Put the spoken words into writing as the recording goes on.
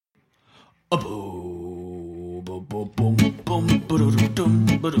Hello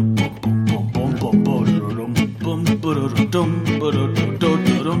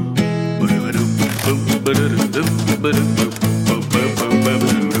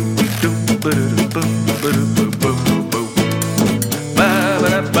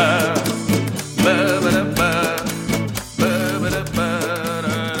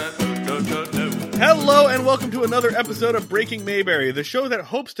and welcome to another episode of Breaking Mayberry, the show that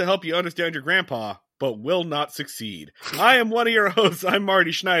hopes to help you understand your grandpa, but will not succeed. I am one of your hosts. I'm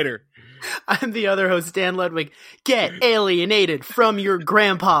Marty Schneider. I'm the other host, Dan Ludwig. Get alienated from your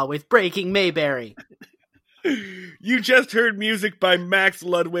grandpa with Breaking Mayberry. You just heard music by Max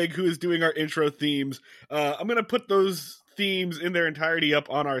Ludwig, who is doing our intro themes. I'm going to put those themes in their entirety up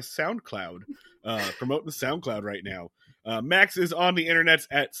on our SoundCloud. Promoting the SoundCloud right now. Max is on the internets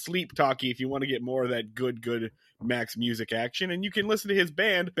at Sleep Talkie if you want to get more of that good Max music action. And you can listen to his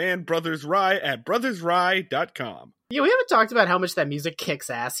band Brothers Rye, at brothersrye.com. Yeah, we haven't talked about how much that music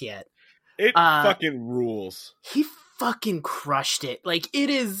kicks ass yet. It fucking rules. He fucking crushed it. Like, it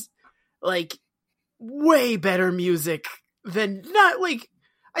is, like, way better music than, I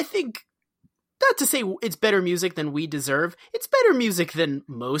think, not to say it's better music than we deserve. It's better music than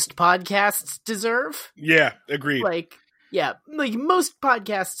most podcasts deserve. Yeah, agreed. Like most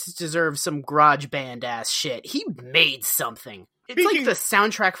podcasts deserve some garage band ass shit. He made something. It's like the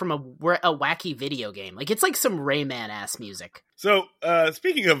soundtrack from a wacky video game. Like, it's like some Rayman ass music. So,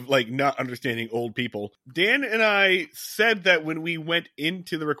 speaking of, not understanding old people, Dan and I said that when we went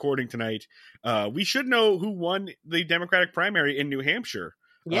into the recording tonight, we should know who won the Democratic primary in New Hampshire.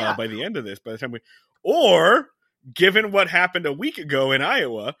 Yeah. By the end of this, by the time or given what happened a week ago in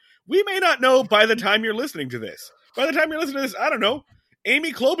Iowa, we may not know by the time you're listening to this. By the time you're listening to this, I don't know,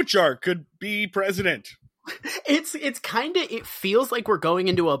 Amy Klobuchar could be president. It's kind of, it feels like we're going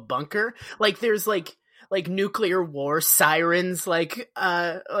into a bunker. Like there's like nuclear war sirens going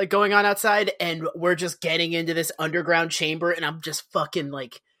on outside, and we're just getting into this underground chamber, and I'm just fucking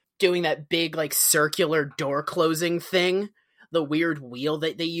doing that big circular door closing thing. The weird wheel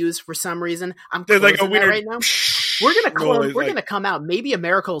that they use for some reason. I'm closing a weird, that right now. We're gonna close. We're gonna come out. Maybe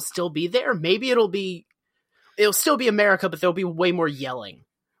America will still be there. Maybe it'll still be America, but there'll be way more yelling.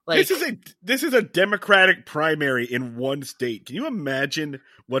 This is a Democratic primary in one state. Can you imagine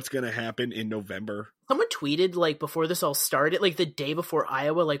what's gonna happen in November? Someone tweeted before this all started, the day before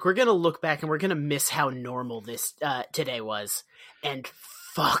Iowa, we're gonna look back and we're gonna miss how normal this today was. And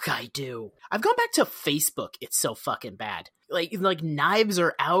fuck, I do. I've gone back to Facebook. It's so fucking bad. Knives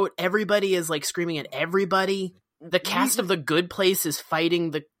are out. Everybody is screaming at everybody. The cast of The Good Place is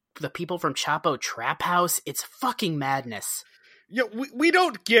fighting the people from Chapo Trap House. It's fucking madness. Yeah, we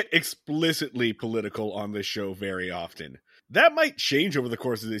don't get explicitly political on this show very often. That might change over the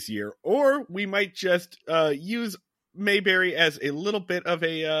course of this year, or we might just use Mayberry as a little bit of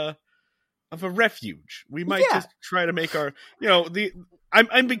a refuge. We might just try to make our,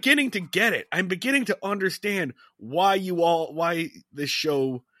 I'm beginning to get it. I'm beginning to understand why this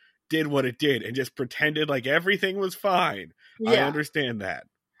show did what it did and just pretended like everything was fine. Yeah. I understand that.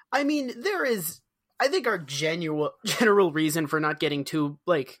 I mean, I think our general reason for not getting too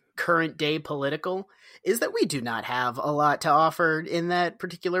current day political is that we do not have a lot to offer in that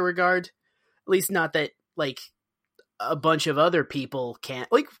particular regard. At least not that a bunch of other people can't.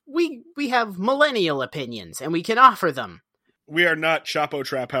 We have millennial opinions and we can offer them. We are not Chapo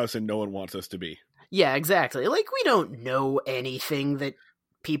Trap House, and no one wants us to be. Yeah, exactly. We don't know anything that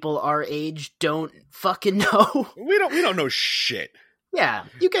people our age don't fucking know. We don't know shit. Yeah,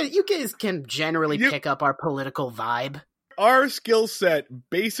 you guys can generally pick up our political vibe. Our skill set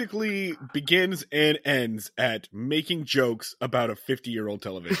basically begins and ends at making jokes about a 50-year-old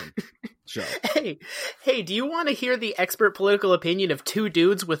television show. Hey, do you want to hear the expert political opinion of two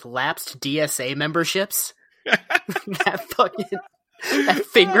dudes with lapsed DSA memberships? that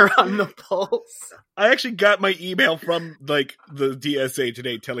finger on the pulse. I actually got my email from the DSA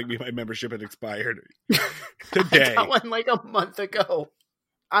today telling me my membership had expired today. I got one a month ago.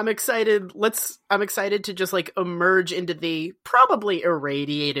 I'm excited. I'm excited to just emerge into the probably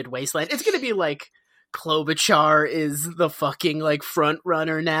irradiated wasteland. It's gonna be Klobuchar is the fucking front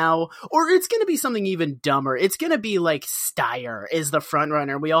runner now, or it's gonna be something even dumber. It's gonna be Steyer is the front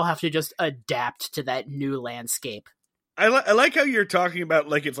runner. We all have to just adapt to that new landscape. I like how you're talking about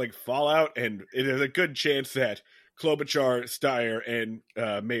it's Fallout, and there's a good chance that Klobuchar, Steyer, and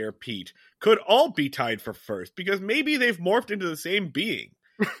Mayor Pete could all be tied for first because maybe they've morphed into the same being.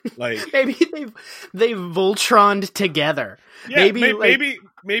 Maybe they've Voltroned together. Yeah, maybe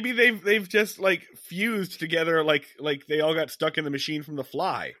maybe they've just like fused together, like they all got stuck in the machine from The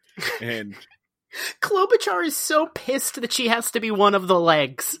Fly, and Klobuchar is so pissed that she has to be one of the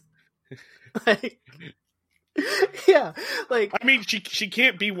legs. Like, yeah, like I mean, she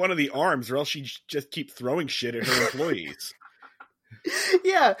can't be one of the arms, or else she just keep throwing shit at her employees.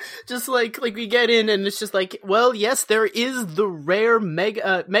 yeah, just like we get in and it's just like, well, yes, there is the rare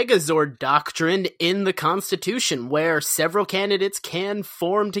Megazord doctrine in the Constitution where several candidates can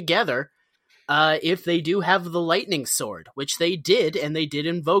form together if they do have the lightning sword, which they did, and they did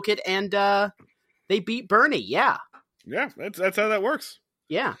invoke it, and they beat Bernie. Yeah, that's how that works.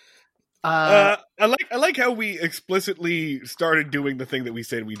 Yeah. I like how we explicitly started doing the thing that we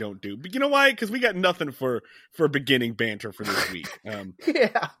said we don't do. But you know why? Because we got nothing for beginning banter for this week.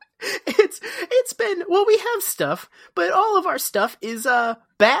 Yeah, it's been, well, we have stuff, but all of our stuff is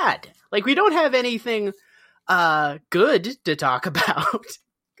bad. Like, we don't have anything good to talk about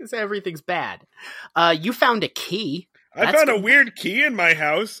because everything's bad. You found a key. I found a weird key in my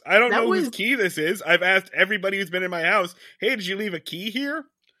house. I don't know whose key this is. I've asked everybody who's been in my house, hey, did you leave a key here?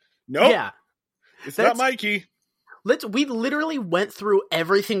 Nope. Yeah. It's not my key. We literally went through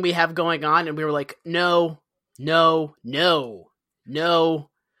everything we have going on, and we were like, no. Marty,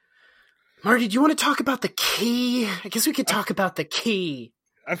 do you want to talk about the key? I guess we could talk about the key.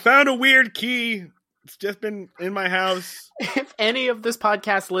 I found a weird key. It's just been in my house. If any of this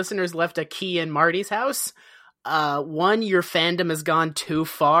podcast listeners left a key in Marty's house, one, your fandom has gone too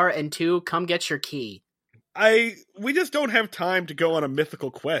far, and two, come get your key. We just don't have time to go on a mythical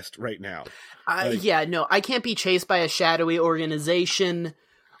quest right now. Yeah, no, I can't be chased by a shadowy organization.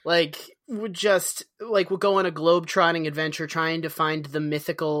 Like, we'll go on a globe-trotting adventure trying to find the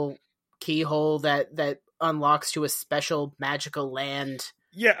mythical keyhole that unlocks to a special magical land.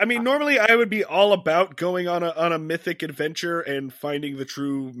 Yeah, I mean, normally I would be all about going on a mythic adventure and finding the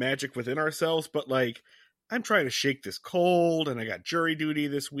true magic within ourselves, but like, I'm trying to shake this cold, and I got jury duty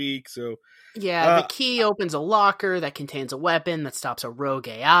this week, so... Yeah, the key opens a locker that contains a weapon that stops a rogue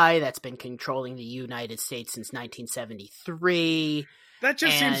AI that's been controlling the United States since 1973. That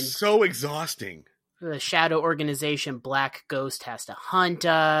just seems so exhausting. The shadow organization Black Ghost has to hunt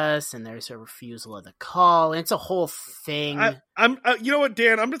us, and there's a refusal of the call, and it's a whole thing. You know what,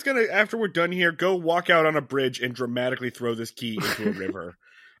 Dan? I'm just gonna, after we're done here, go walk out on a bridge and dramatically throw this key into a river.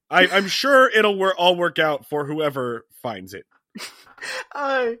 I'm sure it'll all work out for whoever finds it.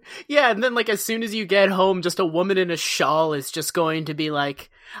 Yeah, and then like as soon as you get home, just a woman in a shawl is just going to be like,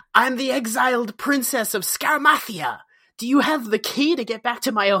 I'm the exiled princess of Scarmathia. Do you have the key to get back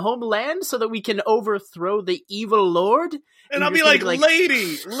to my homeland so that we can overthrow the evil lord? And I'll be like,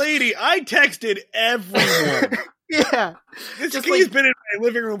 lady, I texted everyone. Yeah. This key's been in my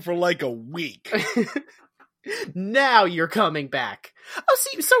living room for like a week. Now you're coming back. Oh,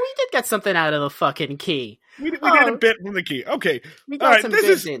 see, so we did get something out of the fucking key. We did a bit from the key. Okay. We got some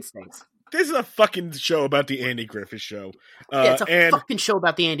good instincts. This is a fucking show about the Andy Griffith Show. Yeah, it's a fucking show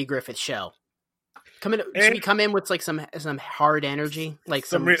about the Andy Griffith Show. Should we come in with like some hard energy? Like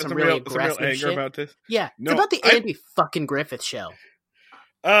some really aggressive some real anger shit? about this? Yeah. It's about the Andy fucking Griffith Show.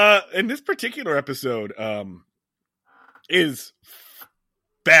 In this particular episode, is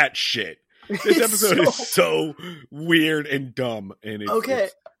batshit. This episode is so weird and dumb, and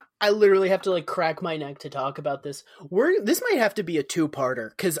it's I literally have to like crack my neck to talk about this. This might have to be a two-parter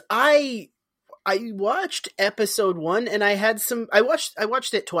because I watched episode 1 and I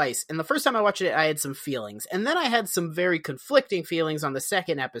watched it twice, and the first time I watched it I had some feelings, and then I had some very conflicting feelings on the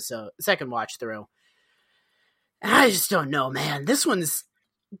second watch through. And I just don't know, man. This one's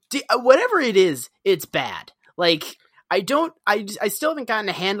whatever it is, it's bad. Like, I still haven't gotten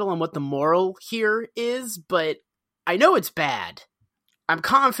a handle on what the moral here is, but I know it's bad. I'm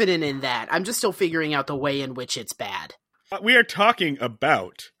confident in that. I'm just still figuring out the way in which it's bad. We are talking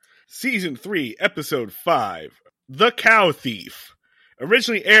about Season 3, Episode 5, The Cow Thief.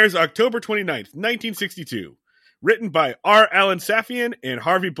 Originally airs October 29th, 1962. Written by R. Alan Safian and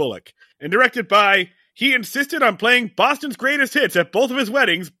Harvey Bullock. And directed by, he insisted on playing Boston's greatest hits at both of his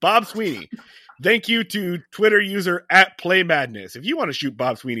weddings, Bob Sweeney. Thank you to Twitter user @PlayMadness. If you want to shoot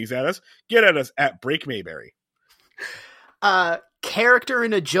Bob Sweeney's at us, get at us at Break Mayberry. Character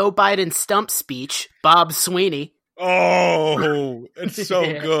in a Joe Biden stump speech, Bob Sweeney. Oh, it's so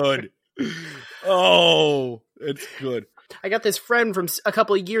good. Oh, it's good. I got this friend from a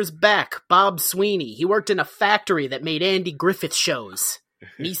couple of years back, Bob Sweeney. He worked in a factory that made Andy Griffith shows.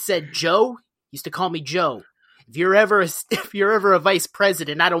 And he said, Joe, he used to call me Joe. If you're ever a vice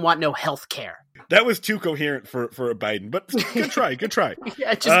president, I don't want no health care. That was too coherent for a Biden, but good try.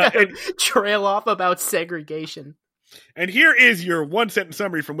 Yeah, just gotta trail off about segregation. And here is your one-sentence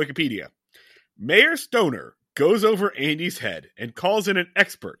summary from Wikipedia. Mayor Stoner goes over Andy's head and calls in an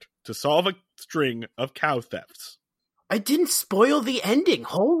expert to solve a string of cow thefts. I didn't spoil the ending.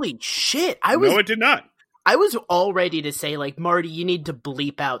 Holy shit. No, it did not. I was all ready to say, like, Marty, you need to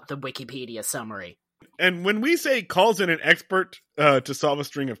bleep out the Wikipedia summary. And when we say calls in an expert to solve a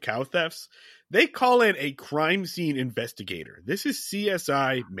string of cow thefts, they call in a crime scene investigator. This is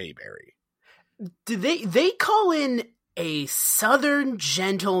CSI Mayberry. They call in a Southern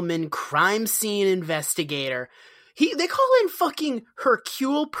gentleman crime scene investigator. They call in fucking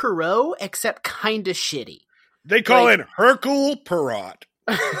Hercule Poirot, except kinda shitty. They call in Hercule Poirot.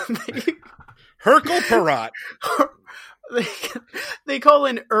 Hercule Poirot. They call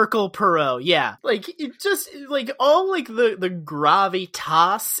in Hercule Poirot, yeah. Like, it just, like, all, like, the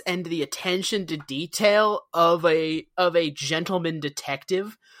gravitas and the attention to detail of a gentleman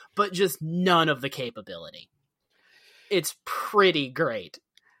detective, but just none of the capability. It's pretty great.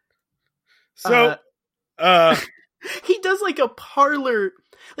 So, he does, like, a parlor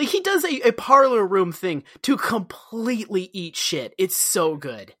room thing to completely eat shit. It's so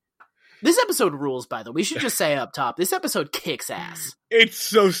good. This episode rules, by the way. We should just say up top, this episode kicks ass. It's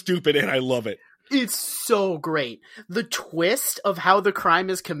so stupid, and I love it. It's so great. The twist of how the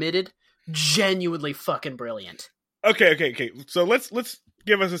crime is committed, genuinely fucking brilliant. Okay. So let's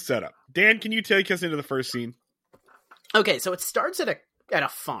give us a setup. Dan, can you take us into the first scene? Okay, so it starts at a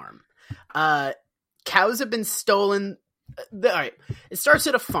farm. Cows have been stolen. All right, it starts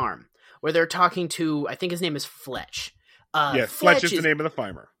at a farm where they're talking to, I think his name is Fletch. Yes, Fletch is the name of the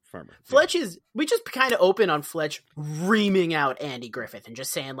farmer. Fletch is, we just kind of open on Fletch reaming out Andy Griffith and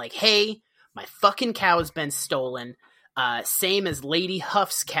just saying, like, hey, my fucking cow's been stolen. Same as Lady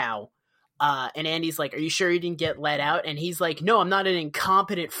Huff's cow. And Andy's like, are you sure you didn't get let out? And he's like, no, I'm not an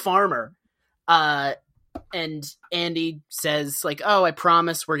incompetent farmer. And Andy says, like, oh, I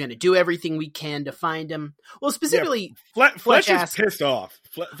promise we're going to do everything we can to find him. Well, specifically, Fletch is pissed off.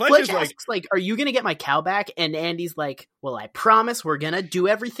 Fletch asks, like, are you going to get my cow back? And Andy's like, well, I promise we're going to do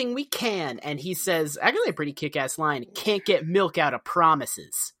everything we can. And he says, actually a pretty kick-ass line, can't get milk out of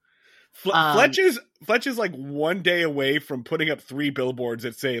promises. Fletch is like one day away from putting up 3 billboards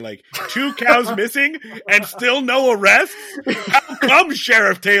that say, like, 2 cows missing and still no arrests? How come,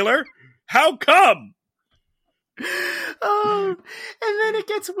 Sheriff Taylor? How come? Oh, and then it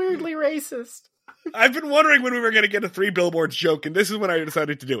gets weirdly racist. I've been wondering when we were going to get a 3 billboards joke, and this is when I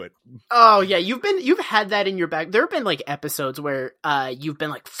decided to do it. Oh yeah, you've had that in your back. There have been like episodes where you've been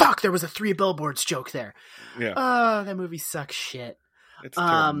like, "Fuck, there was a 3 billboards joke there." Yeah. Oh, that movie sucks shit. It's a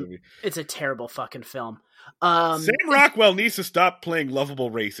terrible movie. It's a terrible fucking film. Sam Rockwell needs to stop playing lovable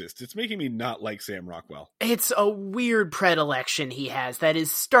racist. It's making me not like Sam Rockwell. It's a weird predilection he has that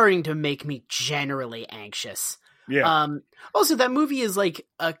is starting to make me generally anxious. Yeah. Also, that movie is like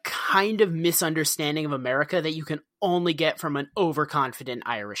a kind of misunderstanding of America that you can only get from an overconfident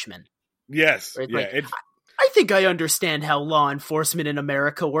Irishman. Yes. Right? Yeah. Like, I think I understand how law enforcement in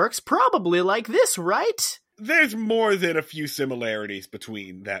America works. Probably like this, right? There's more than a few similarities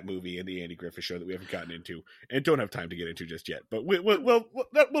between that movie and the Andy Griffith Show that we haven't gotten into and don't have time to get into just yet. But we'll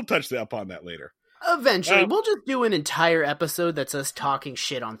touch upon that later. Eventually. We'll just do an entire episode that's us talking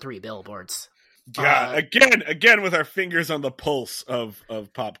shit on 3 billboards. God, again with our fingers on the pulse of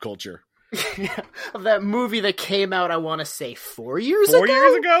pop culture. Of that movie that came out, I want to say 4 years ago? 4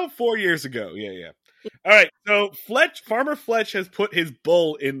 years ago? 4 years ago, yeah. All right, so Farmer Fletch has put his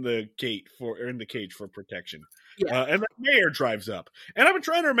bull in the cage for protection. Yeah. And the mayor drives up. And I've been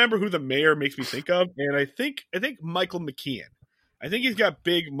trying to remember who the mayor makes me think of, and I think Michael McKean. I think he's got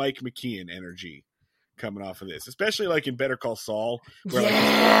big Mike McKean energy coming off of this, especially like in Better Call Saul. Where,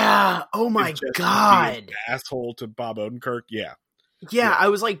 yeah. Oh my God. Asshole to Bob Odenkirk. Yeah. Yeah. I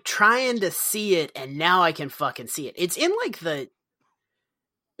was like trying to see it, and now I can fucking see it. It's in the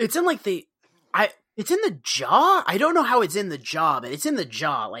jaw. I don't know how it's in the jaw, but it's in the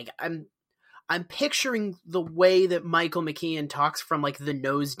jaw. Like I'm picturing the way that Michael McKean talks from like the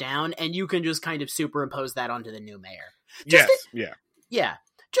nose down, and you can just kind of superimpose that onto the new mayor. Yeah.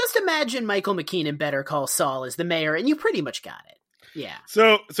 Just imagine Michael McKean in Better Call Saul as the mayor, and you pretty much got it. Yeah.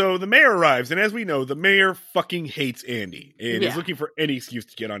 So the mayor arrives, and as we know, the mayor fucking hates Andy and is looking for any excuse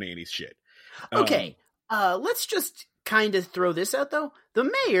to get on Andy's shit. Okay. Let's just kind of throw this out, though.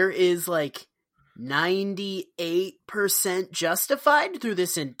 The mayor is like 98% justified through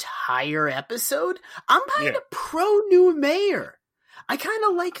this entire episode. I'm kind of pro new mayor. I kind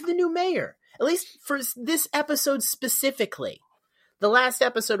of like the new mayor, at least for this episode specifically. the last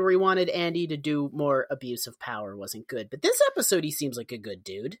episode where he wanted Andy to do more abuse of power wasn't good, but this episode he seems like a good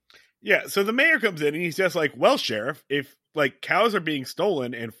dude. Yeah, so the mayor comes in and he's just like, well, Sheriff, if like cows are being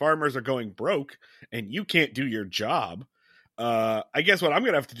stolen and farmers are going broke and you can't do your job, I guess what I'm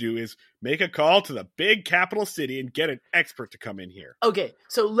going to have to do is make a call to the big capital city and get an expert to come in here. Okay,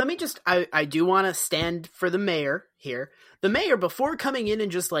 so let me just, I do want to stand for the mayor here. The mayor, before coming in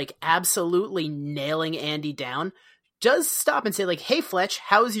and just like absolutely nailing Andy down, does stop and say like, hey Fletch,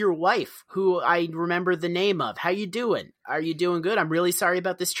 how's your wife, who I remember the name of? How you doing? Are you doing good? I'm really sorry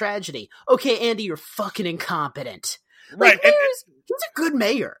about this tragedy. Okay, Andy, you're fucking incompetent. Right. Like, he's a good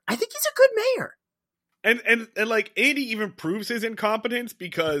mayor. I think he's a good mayor. And like Andy even proves his incompetence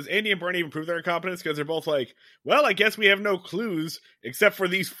because Andy and Barney even prove their incompetence because they're both like, well, I guess we have no clues except for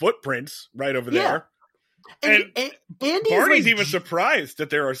these footprints right over there. And Andy's Barney's like, even surprised that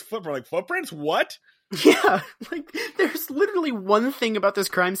there are footprints. What? Yeah, like there's literally one thing about this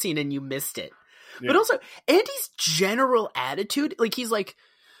crime scene and you missed it. Yeah. But also, Andy's general attitude, like he's like,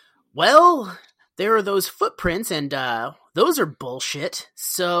 well, there are those footprints and those are bullshit.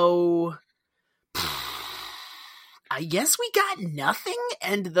 So I guess we got nothing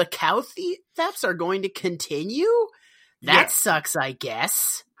and the cow thefts are going to continue? That sucks, I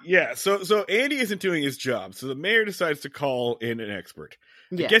guess. Yeah, so Andy isn't doing his job. So the mayor decides to call in an expert.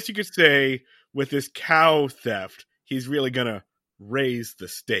 Yeah. I guess you could say with this cow theft, he's really gonna raise the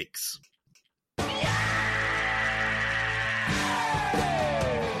stakes.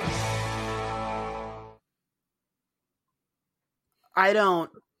 I don't...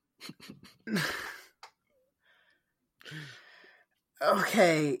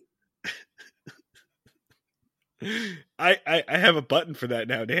 Okay. I have a button for that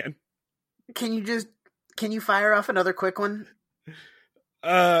now, Dan. Can you fire off another quick one?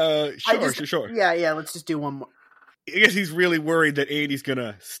 Sure. Yeah, let's just do one more. I guess he's really worried that Andy's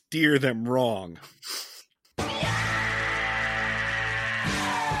gonna steer them wrong.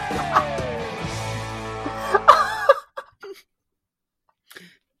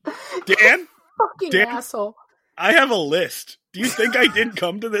 Dan? Fucking asshole. I have a list. Do you think I didn't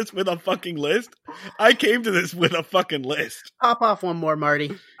come to this with a fucking list? I came to this with a fucking list. Pop off one more,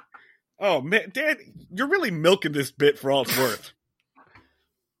 Marty. Oh, man. Dan, you're really milking this bit for all it's worth.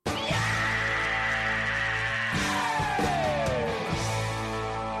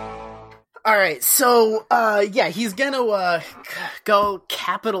 All right, so, he's gonna, go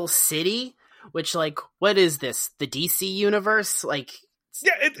Capital City, which, like, what is this? The DC universe? Like,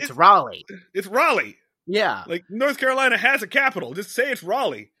 it's Raleigh. It's Raleigh. Yeah. Like, North Carolina has a capital. Just say it's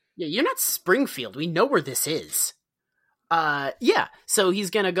Raleigh. Yeah, you're not Springfield. We know where this is. So he's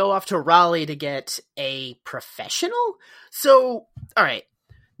gonna go off to Raleigh to get a professional? So, alright.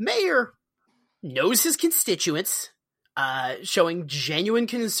 Mayor knows his constituents, showing genuine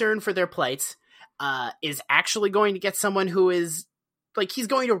concern for their plights, is actually going to get someone who is, like, he's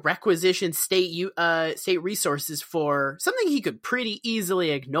going to requisition state resources for something he could pretty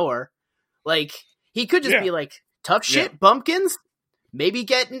easily ignore. Like, he could just be like, tough shit, bumpkins? Maybe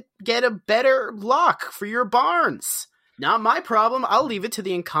get a better lock for your barns. Not my problem. I'll leave it to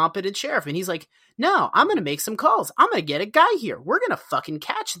the incompetent sheriff. And he's like, no, I'm going to make some calls. I'm going to get a guy here. We're going to fucking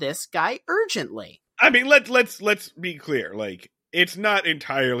catch this guy urgently. I mean, let's be clear. Like, it's not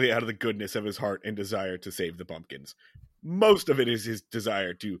entirely out of the goodness of his heart and desire to save the pumpkins. Most of it is his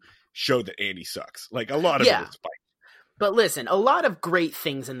desire to show that Andy sucks. Like, a lot of it is spite. But listen, a lot of great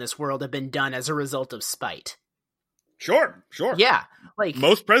things in this world have been done as a result of spite. Sure. Yeah, like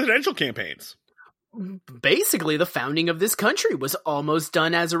most presidential campaigns. Basically, the founding of this country was almost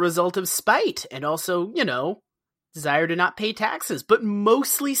done as a result of spite, and also, desire to not pay taxes, but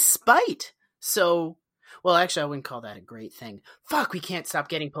mostly spite. So, well, actually, I wouldn't call that a great thing. Fuck, we can't stop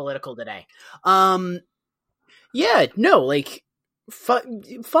getting political today.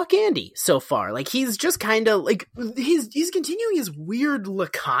 Fuck Andy so far. Like, he's just kind of like he's continuing his weird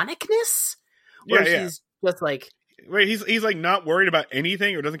laconicness, where he's just like. Right, he's like not worried about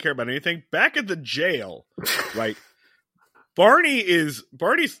anything or doesn't care about anything. Back at the jail, right? Barney's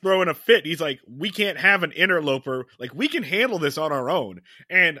throwing a fit. He's like, we can't have an interloper. Like, we can handle this on our own.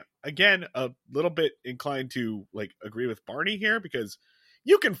 And again, a little bit inclined to like agree with Barney here because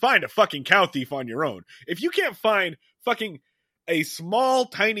you can find a fucking cow thief on your own. If you can't find fucking a small,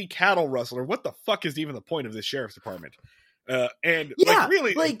 tiny cattle rustler, what the fuck is even the point of this sheriff's department? The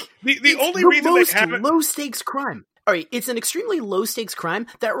only reason they haven't low stakes crime. All right, it's an extremely low stakes crime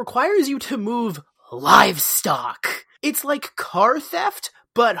that requires you to move livestock. It's like car theft,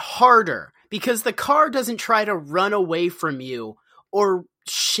 but harder because the car doesn't try to run away from you or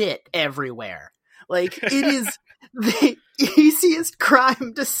shit everywhere. Like, it easiest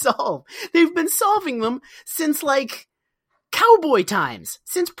crime to solve. They've been solving them since, like, cowboy times,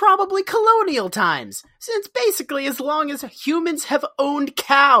 since probably colonial times, since basically as long as humans have owned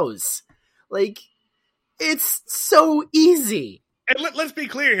cows. Like, it's so easy. And let's be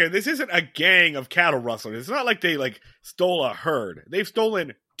clear here. This isn't a gang of cattle rustlers. It's not like they, like, stole a herd. They've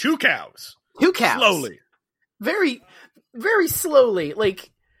stolen 2 cows. 2 cows. Slowly. Very, very slowly.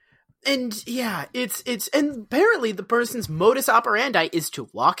 Like, and yeah, it's, and apparently the person's modus operandi is to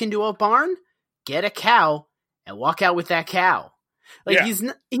walk into a barn, get a cow, and walk out with that cow. Like,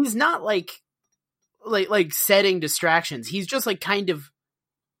 Yeah. he's not like setting distractions. He's just like kind of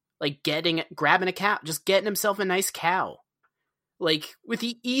like grabbing a cow, just getting himself a nice cow. Like, with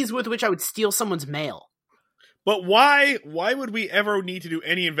the ease with which I would steal someone's mail. But why would we ever need to do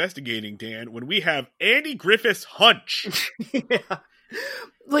any investigating, Dan, when we have Andy Griffith's hunch? Yeah.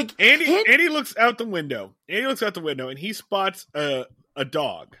 Like, Andy looks out the window. And he spots a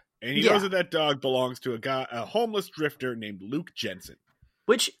dog. And he knows that dog belongs to a homeless drifter named Luke Jensen.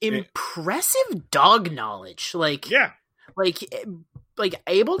 Which impressive dog knowledge. Like, yeah. Like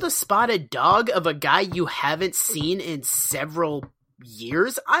able to spot a dog of a guy you haven't seen in several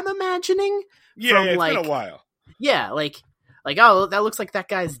years, I'm imagining. Yeah, it's been a while. Yeah, like, oh, that looks like that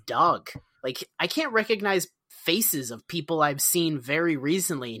guy's dog. Like, I can't recognize faces of people I've seen very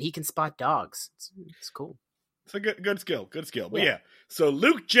recently, and he can spot dogs. It's cool. It's a good skill. But yeah, so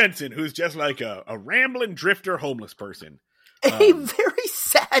Luke Jensen, who's just like a rambling drifter homeless person. A very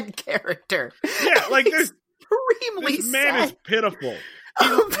sad character. Yeah, like this man is pitiful.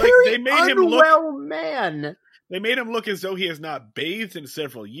 They made him look man. They made him look as though he has not bathed in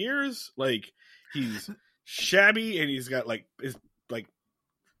several years. Like, he's shabby and he's got like his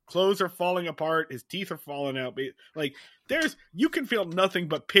clothes are falling apart, his teeth are falling out. Like, you can feel nothing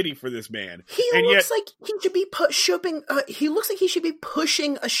but pity for this man. He looks like he should be he looks like he should be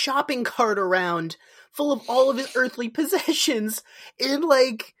pushing a shopping cart around full of all of his earthly possessions in,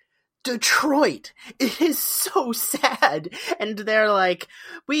 like, Detroit. It is so sad. And they're like,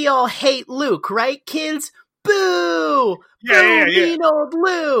 we all hate Luke, right, kids? Boo! Yeah, Boo, mean old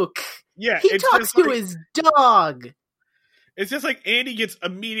Luke! Yeah, he talks to his dog. It's just like Andy gets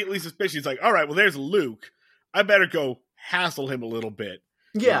immediately suspicious. He's like, all right, well, there's Luke. I better go hassle him a little bit.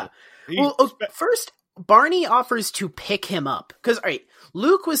 Yeah. First, Barney offers to pick him up. Because, all right,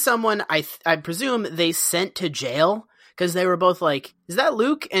 Luke was someone I presume they sent to jail. Because they were both like, is that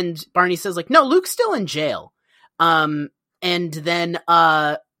Luke? And Barney says, like, no, Luke's still in jail. And then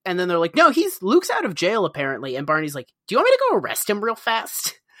they're like, no, Luke's out of jail, apparently. And Barney's like, do you want me to go arrest him real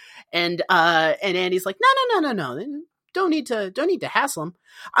fast? And Andy's like, no. Don't need to hassle him.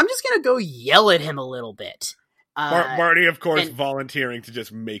 I'm just gonna go yell at him a little bit. Barney, of course, volunteering to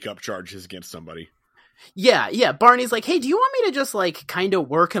just make up charges against somebody. Yeah. Barney's like, hey, do you want me to just, like, kind of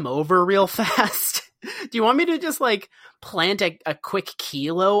work him over real fast? Do you want me to just, like, plant a quick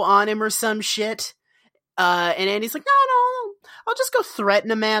kilo on him or some shit? And Andy's like, no, I'll just go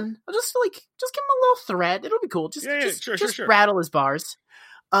threaten him, man. I'll just give him a little threat. It'll be cool. Just rattle his bars.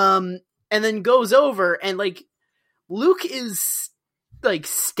 And then goes over and, like, Luke is, like,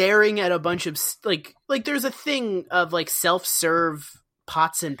 staring at a bunch of, like there's a thing of, like, self-serve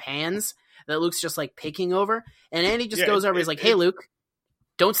pots and pans that Luke's just, like, picking over. And Andy just goes over and is like, hey, Luke,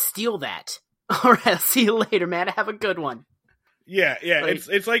 don't steal that. All right, I'll see you later, man. Have a good one. Yeah. Like,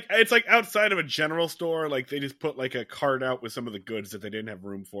 it's like outside of a general store, like, they just put, like, a cart out with some of the goods that they didn't have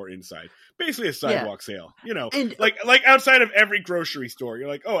room for inside. Basically a sidewalk sale, you know. And, like outside of every grocery store, you're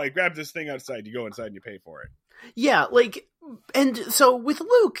like, oh, I grabbed this thing outside. You go inside and you pay for it. Yeah, like, and so with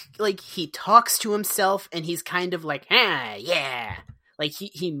Luke, like, he talks to himself and he's kind of like, yeah. Like,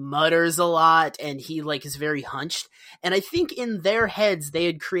 he mutters a lot and he, like, is very hunched. And I think in their heads, they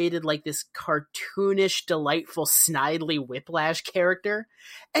had created, like, this cartoonish, delightful, snidely Whiplash character.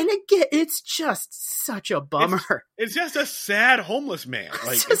 And again, it's just such a bummer. It's just a sad homeless man.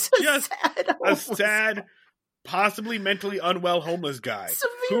 Like, it's just a sad, possibly mentally unwell homeless guy.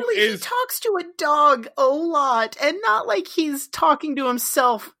 Severely, he talks to a dog a lot, and not like he's talking to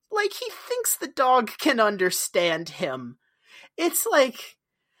himself. Like, he thinks the dog can understand him. It's like,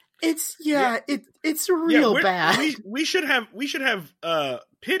 it's real bad. We should have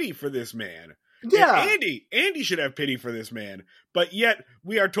pity for this man. Yeah, and Andy should have pity for this man. But yet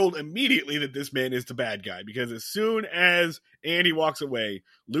we are told immediately that this man is the bad guy, because as soon as Andy walks away,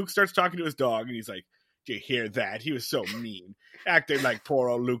 Luke starts talking to his dog, and he's like, "Did you hear that? He was so mean, acting like poor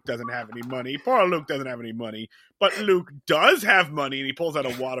old Luke doesn't have any money. Poor old Luke doesn't have any money, but Luke does have money," and he pulls out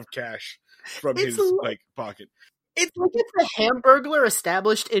a wad of cash from his pocket. It's like if the Hamburglar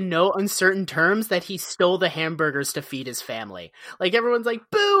established in no uncertain terms that he stole the hamburgers to feed his family. Like, everyone's like,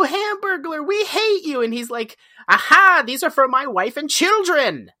 boo, Hamburglar, we hate you. And he's like, aha, these are for my wife and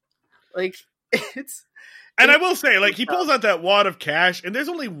children. Like, it's... And I will say, like, he pulls out that wad of cash, and there's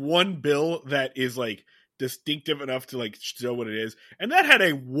only one bill that is, like, distinctive enough to, like, show what it is. And that had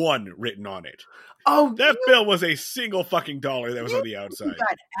a 1 written on it. Oh, that bill was a single fucking dollar that was on the outside.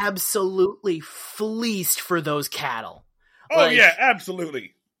 Got absolutely fleeced for those cattle. Oh, like, yeah,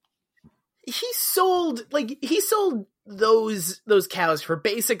 absolutely. He sold those cows for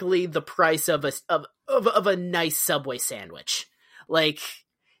basically the price of a nice Subway sandwich. Like,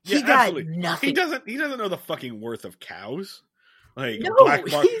 he got absolutely nothing. He doesn't know the fucking worth of cows. Like, no,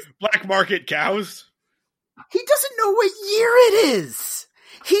 black market cows. He doesn't know what year it is.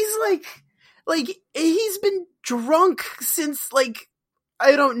 He's like he's been drunk since, like,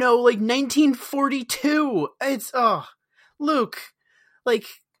 I don't know, like 1942. It's Luke, like,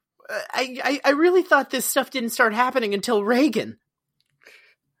 I really thought this stuff didn't start happening until Reagan.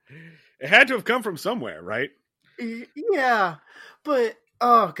 It had to have come from somewhere, right? Yeah, but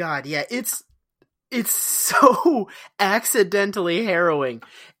oh god, yeah, it's so accidentally harrowing,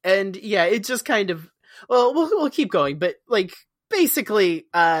 and yeah, it just kind of, well, we'll keep going, but like, basically,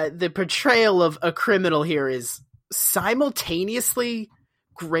 the portrayal of a criminal here is simultaneously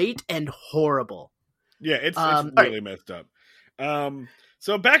great and horrible. Yeah, it's really messed up.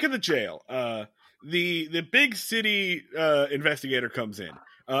 So back in the jail, the big city investigator comes in,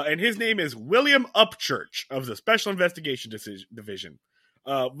 and his name is William Upchurch of the Special Investigation Division.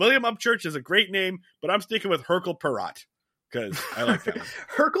 William Upchurch is a great name, but I'm sticking with Hercule Poirot because I like that one.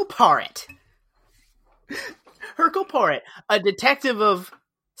 Hercule Poirot. Hercule Poirot, a detective of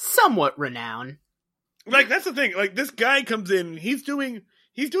somewhat renown. Like, that's the thing. Like, this guy comes in, he's doing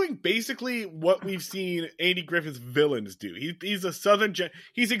basically what we've seen Andy Griffith's villains do. He's a southern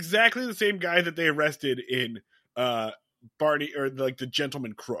he's exactly the same guy that they arrested in Barney, or like the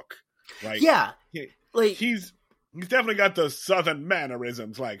Gentleman Crook, right? Yeah, like he's definitely got those southern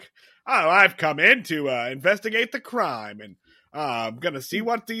mannerisms. Like, oh, I've come in to investigate the crime, and I'm gonna see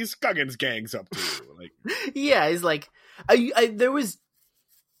what these Scuggins gang's up to. Like, yeah, he's like, there was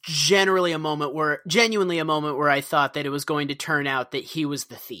genuinely a moment where I thought that it was going to turn out that he was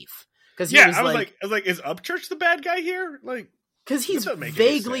the thief, because I was like, is Upchurch the bad guy here? Like, because he's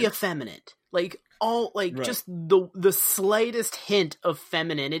vaguely effeminate, like all like right. Just the slightest hint of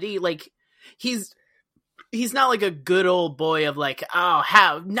femininity. Like, he's not like a good old boy of like, oh,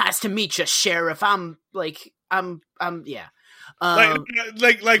 how nice to meet you, Sheriff. I'm yeah.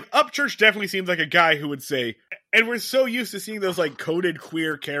 Like Upchurch definitely seems like a guy who would say, and we're so used to seeing those like coded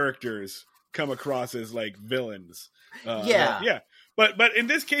queer characters come across as like villains. Yeah. But in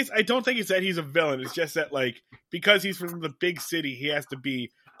this case, I don't think it's that he's a villain. It's just that, like, because he's from the big city, he has to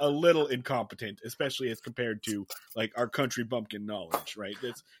be a little incompetent, especially as compared to like our country bumpkin knowledge, right?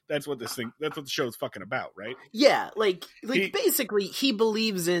 That's what the show's fucking about, right? Yeah, basically he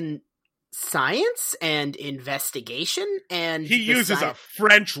believes in science and investigation, and he uses a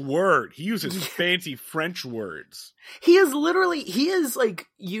French word. He uses fancy French words. He is like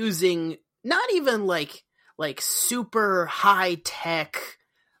using not even like super high tech,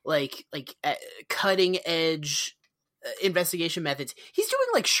 like cutting edge investigation methods. He's doing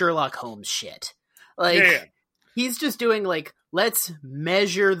like Sherlock Holmes shit. Like, he's just doing like, let's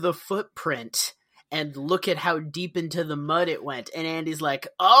measure the footprint and look at how deep into the mud it went. And Andy's like,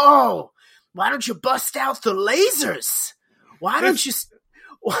 oh, why don't you bust out the lasers? Why don't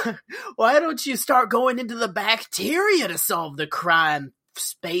you start going into the bacteria to solve the crime,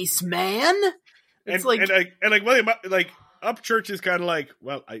 spaceman? It's and William, like, Upchurch is kind of like,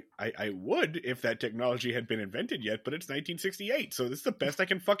 well, I would if that technology had been invented yet, but it's 1968, so this is the best I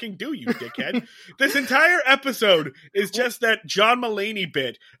can fucking do, you dickhead. This entire episode is just that John Mulaney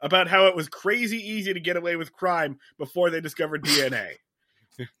bit about how it was crazy easy to get away with crime before they discovered DNA.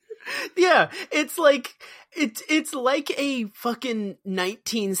 Yeah, it's like a fucking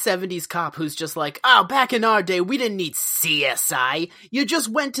 1970s cop who's just like, oh, back in our day, we didn't need CSI. You just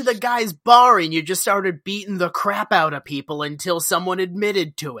went to the guy's bar and you just started beating the crap out of people until someone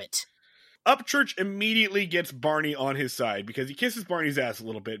admitted to it. Upchurch immediately gets Barney on his side because he kisses Barney's ass a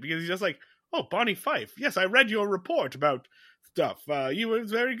little bit because he's just like, oh, Barney Fife, yes, I read your report about stuff. You were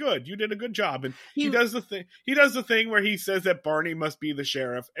very good. You did a good job. And he does the thing. He does the thing where he says that Barney must be the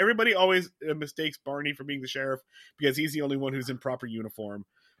sheriff. Everybody always mistakes Barney for being the sheriff because he's the only one who's in proper uniform.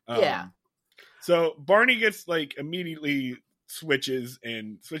 So Barney gets like immediately switches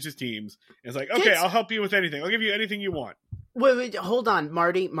teams. And it's like, okay, I'll help you with anything. I'll give you anything you want. Wait, hold on,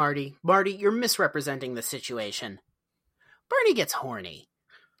 Marty, you're misrepresenting the situation. Barney gets horny.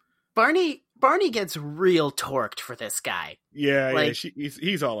 Barney gets real torqued for this guy. Yeah, like, yeah,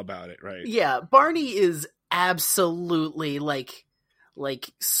 he's all about it, right? Yeah, Barney is absolutely like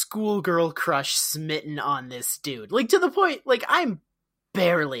schoolgirl crush smitten on this dude. Like, to the point, like, I'm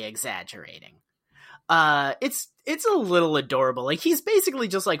barely exaggerating. It's a little adorable. Like, he's basically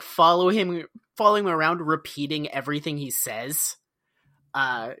just like following him around, repeating everything he says.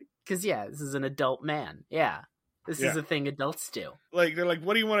 Because yeah, this is an adult man. Yeah. This is a thing adults do. Like, they're like,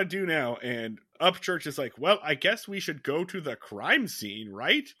 what do you want to do now? And Upchurch is like, well, I guess we should go to the crime scene,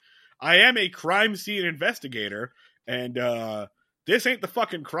 right? I am a crime scene investigator, and this ain't the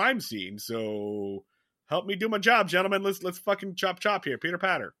fucking crime scene, so help me do my job, gentlemen. Let's fucking chop here, Peter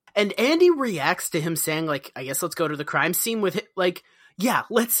Patter. And Andy reacts to him saying, like, I guess let's go to the crime scene with it, like, yeah,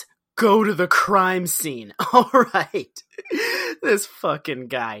 let's go to the crime scene. All right. This fucking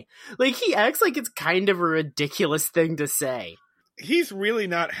guy. Like, he acts like it's kind of a ridiculous thing to say. He's really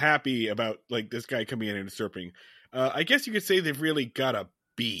not happy about, like, this guy coming in and usurping. I guess you could say they've really got a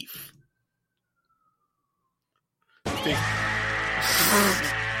beef.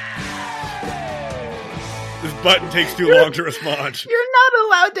 This button takes too long to respond. You're not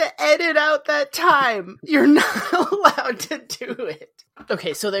allowed to edit out that time. You're not allowed to do it.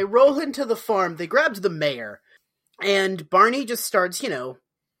 Okay, so they roll into the farm. They grab the mayor. And Barney just starts,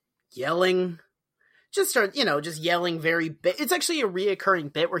 yelling. Just yelling very... It's actually a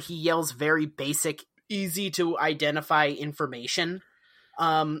reoccurring bit where he yells very basic, easy to identify information.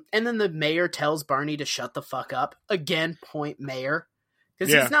 And then the mayor tells Barney to shut the fuck up. Again, point mayor.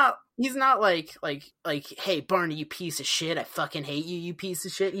 Because he's not like, hey, Barney, you piece of shit. I fucking hate you, you piece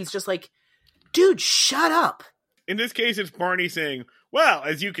of shit. He's just like, dude, shut up. In this case, it's Barney saying, well,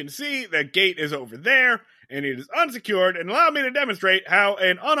 as you can see, the gate is over there, and it is unsecured, and allow me to demonstrate how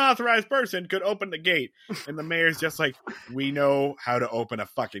an unauthorized person could open the gate. And the mayor's just like, we know how to open a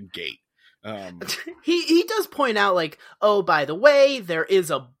fucking gate. He does point out, like, oh, by the way, there is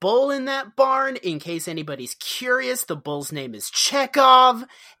a bull in that barn. In case anybody's curious, the bull's name is Chekhov.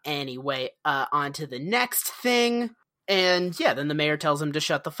 Anyway, on to the next thing. And yeah, then the mayor tells him to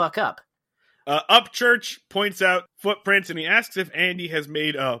shut the fuck up. Upchurch points out footprints, and he asks if Andy has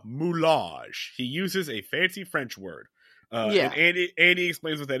made a moulage. He uses a fancy French word. And Andy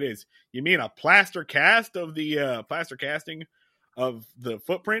explains what that is. You mean a plaster casting of the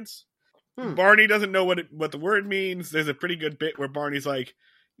footprints? Barney doesn't know what the word means. There's a pretty good bit where Barney's like,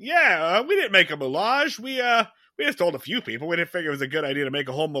 yeah, we didn't make a moulage. We just told a few people. We didn't figure it was a good idea to make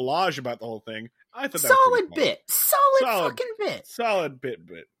a whole moulage about the whole thing. I thought that solid bit. Solid fucking bit. Solid bit.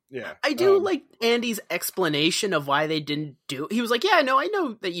 Yeah. I do like Andy's explanation of why they didn't do it. He was like, yeah, no, I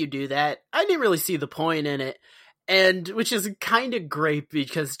know that you do that. I didn't really see the point in it. And which is kind of great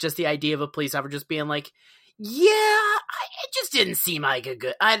because just the idea of a police officer just being like, yeah, it just didn't seem like a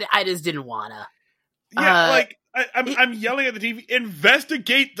good... I just didn't wanna. Yeah, I'm yelling at the TV,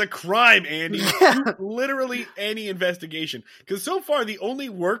 investigate the crime, Andy. Yeah. Literally any investigation. Because so far, the only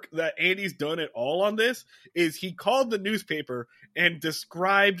work that Andy's done at all on this is he called the newspaper and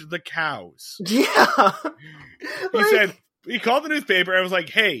described the cows. Yeah. He called the newspaper and was like,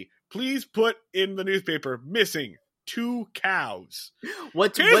 hey, please put in the newspaper, missing 2 cows.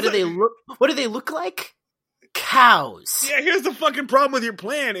 What do they look like? Cows. Yeah, here's the fucking problem with your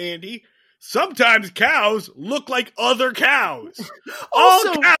plan, Andy. Sometimes cows look like other cows.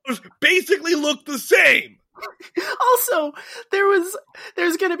 All cows basically look the same. Also,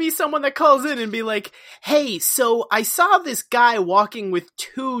 there's gonna be someone that calls in and be like, hey, so I saw this guy walking with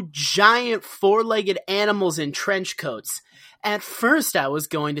 2 giant 4-legged animals in trench coats. At first I was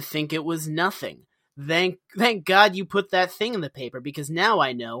going to think it was nothing. Thank God you put that thing in the paper, because now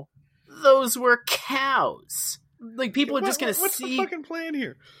I know those were cows. Like, people are just gonna what's see... What's the fucking plan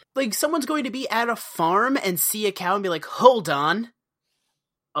here? Like, someone's going to be at a farm and see a cow and be like, hold on.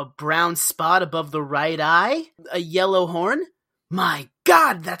 A brown spot above the right eye? A yellow horn? My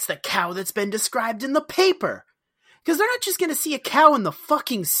God, that's the cow that's been described in the paper. Because they're not just gonna see a cow in the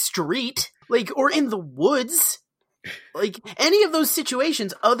fucking street. Like, or in the woods. Like, any of those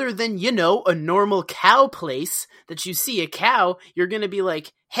situations other than, a normal cow place that you see a cow, you're gonna be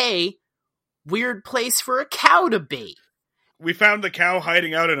like, hey, weird place for a cow to be. We found the cow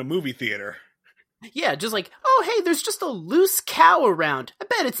hiding out in a movie theater. Yeah, just like, oh, hey, there's just a loose cow around. I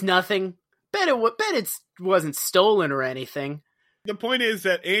bet it's nothing. Bet it wasn't stolen or anything. The point is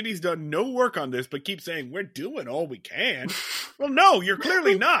that Andy's done no work on this, but keeps saying, we're doing all we can. Well, no, you're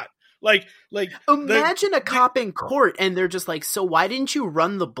clearly not. Like, imagine a cop in court and they're just like, so why didn't you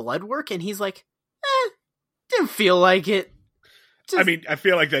run the blood work? And he's like, didn't feel like it. I mean, I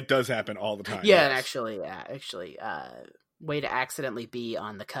feel like that does happen all the time. Yeah, yes. and actually, way to accidentally be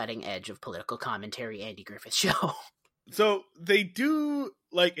on the cutting edge of political commentary, Andy Griffith Show. So they do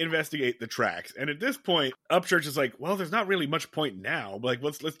like investigate the tracks, and at this point, Upchurch is like, "Well, there's not really much point now. Like,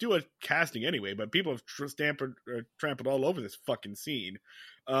 let's do a casting anyway." But people have trampled all over this fucking scene.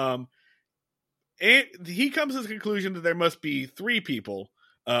 And he comes to the conclusion that there must be 3 people,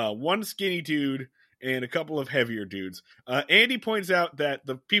 one skinny dude and a couple of heavier dudes. Andy points out that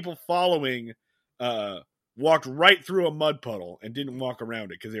the people following walked right through a mud puddle and didn't walk around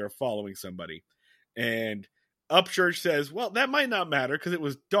it because they were following somebody. And Upchurch says, well, that might not matter because it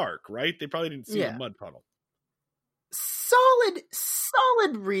was dark, right? They probably didn't see the mud puddle.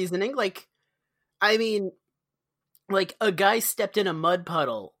 Solid reasoning. Like, I mean, like, a guy stepped in a mud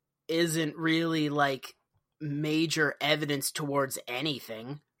puddle isn't really, like, major evidence towards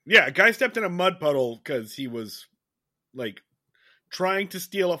anything. Yeah, a guy stepped in a mud puddle because he was, like, trying to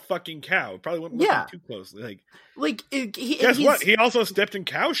steal a fucking cow. Probably wasn't looking too closely. Guess what? He also stepped in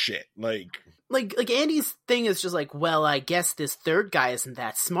cow shit. Like Andy's thing is just like, well, I guess this third guy isn't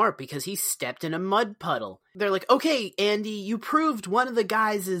that smart because he stepped in a mud puddle. They're like, okay, Andy, you proved one of the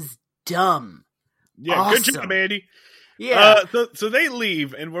guys is dumb. Yeah, awesome. Good job, Andy. Yeah. So they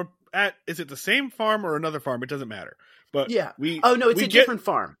leave, and we're at, is it the same farm or another farm? It doesn't matter. But yeah. It's a different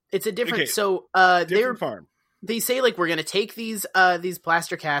farm. It's a different, different farm. They say, like, we're going to take these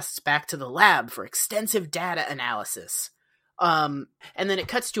plaster casts back to the lab for extensive data analysis. And then it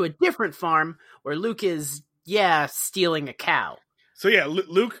cuts to a different farm where Luke is, stealing a cow. So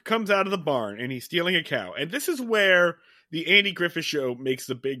Luke comes out of the barn and he's stealing a cow. And this is where the Andy Griffith Show makes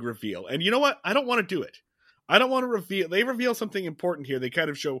the big reveal. And you know what? I don't want to do it. I don't want to reveal. They reveal something important here. They kind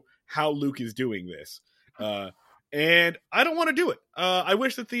of show how Luke is doing this. And I don't want to do it. I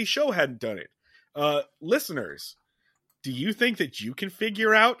wish that the show hadn't done it. Listeners, do you think that you can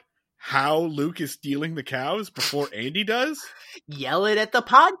figure out how Luke is stealing the cows before Andy does? Yell it at the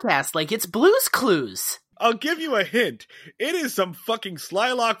podcast like it's Blue's Clues. I'll give you a hint. It is some fucking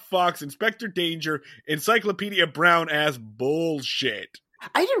Slylock Fox, Inspector Danger, Encyclopedia Brown ass bullshit.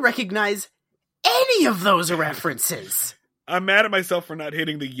 I didn't recognize any of those references. I'm mad at myself for not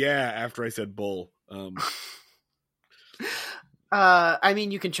hitting the after I said bull. I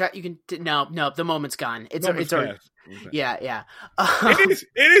mean, you can try. You can no. The moment's gone. It's already. Yeah. It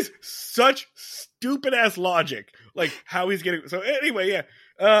is such stupid ass logic, like how he's getting. So anyway,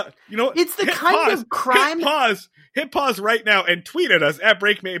 you know, it's the kind of crime. Hit pause right now and tweet at us at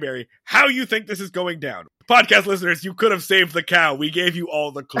Break Mayberry how you think this is going down. Podcast listeners, you could have saved the cow. We gave you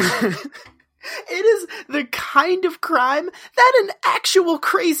all the clues. It is the kind of crime that an actual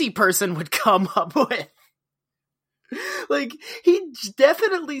crazy person would come up with. Like, he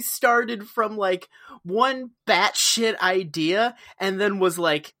definitely started from, like, one batshit idea and then was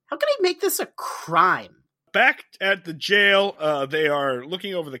like, how can I make this a crime? Back at the jail, they are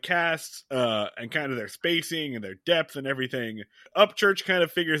looking over the casts and kind of their spacing and their depth and everything. Upchurch kind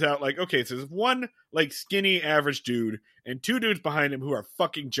of figures out, like, okay, so there's one, like, skinny average dude and 2 dudes behind him who are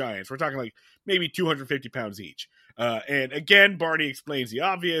fucking giants. We're talking, like, maybe 250 pounds each. And again, Barney explains the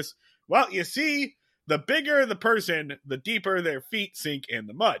obvious. Well, you see, the bigger the person, the deeper their feet sink in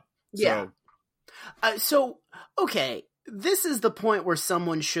the mud. Yeah. So, okay, this is the point where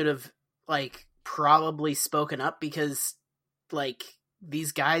someone should have, like, probably spoken up because, like,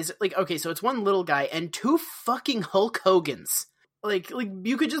 these guys, like, okay, so it's one little guy and 2 fucking Hulk Hogans. Like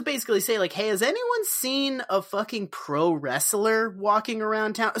you could just basically say, like, hey, has anyone seen a fucking pro wrestler walking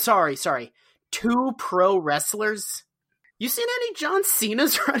around town? Sorry. 2 pro wrestlers? You seen any John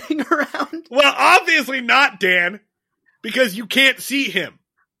Cena's running around? Well, obviously not, Dan, because you can't see him.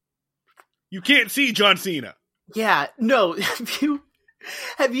 You can't see John Cena. Yeah, no.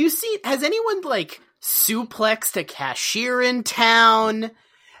 Have you seen, has anyone, like, suplexed a cashier in town?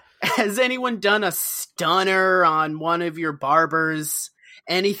 Has anyone done a stunner on one of your barbers?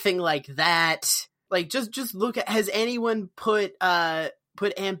 Anything like that? Like, just look at, has anyone put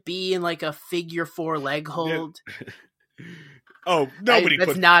Aunt B in, like, a figure 4 leg hold? Yeah. Oh, nobody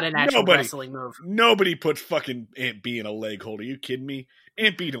that's not an actual wrestling move. Nobody puts fucking Aunt B in a leg hold. Are you kidding me?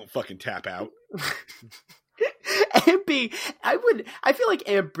 Aunt B don't fucking tap out. Aunt B, I feel like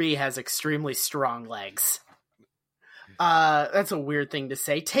Aunt B has extremely strong legs. That's a weird thing to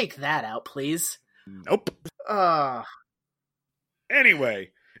say. Take that out, please. Nope.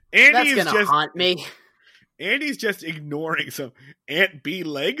 Anyway, Andy's that's gonna haunt me. Andy's just ignoring some Aunt B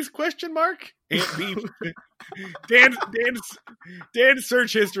legs ? Aunt B. Dan's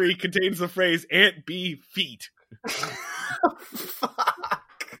search history contains the phrase Aunt B feet. Fuck.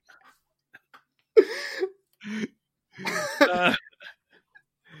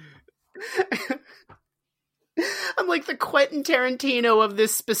 Quentin Tarantino of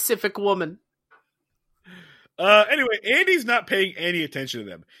this specific woman. Anyway, Andy's not paying any attention to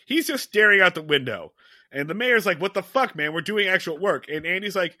them. He's just staring out the window. And the mayor's like, what the fuck, man? We're doing actual work. And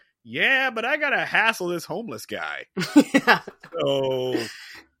Andy's like, yeah, but I gotta hassle this homeless guy. Yeah. So,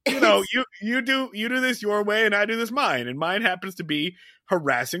 you know, you do this your way and I do this mine. And mine happens to be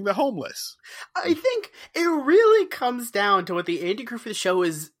harassing the homeless. I think it really comes down to what the Andy Griffith Show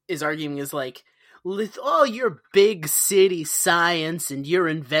is arguing is like, with all your big city science and your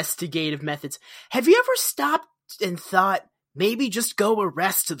investigative methods, have you ever stopped and thought, maybe just go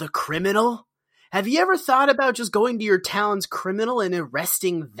arrest the criminal? Have you ever thought about just going to your town's criminal and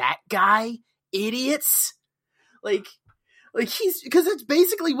arresting that guy? Idiots! Like he's, because that's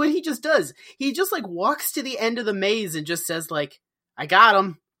basically what he just does. He just like walks to the end of the maze and just says like, I got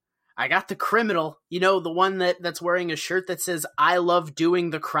him. I got the criminal. You know, the one that's wearing a shirt that says, I love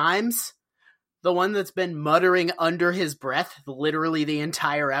doing the crimes? The one that's been muttering under his breath literally the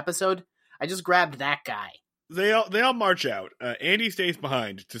entire episode? I just grabbed that guy. They all march out. Andy stays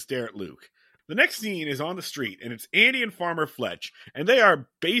behind to stare at Luke. The next scene is on the street, and it's Andy and Farmer Fletch, and they are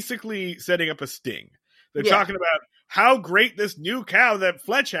basically setting up a sting. They're talking about how great this new cow that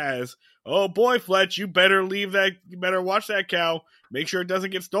Fletch has. Oh boy, Fletch, you better watch that cow. Make sure it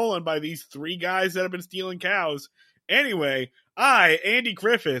doesn't get stolen by these 3 guys that have been stealing cows. Anyway, I, Andy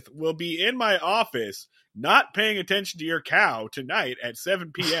Griffith, will be in my office not paying attention to your cow tonight at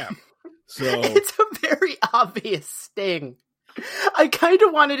 7 p.m. So it's a very obvious sting. I kind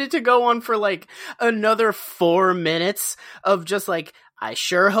of wanted it to go on for like another 4 minutes of just like, I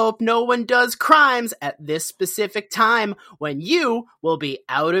sure hope no one does crimes at this specific time when you will be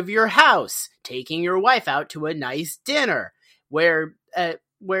out of your house, taking your wife out to a nice dinner where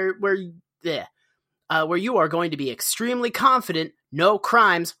you are going to be extremely confident no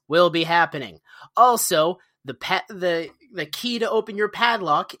crimes will be happening. Also, the key to open your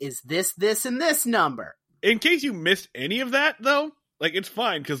padlock is this, and this number. In case you missed any of that, though, like, it's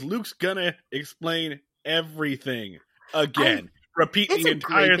fine, because Luke's gonna explain everything again. Repeat the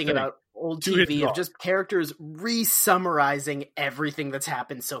entire thing about old TV of just characters re-summarizing everything that's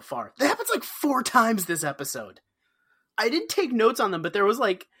happened so far. That happens like 4 times this episode. I didn't take notes on them, but there was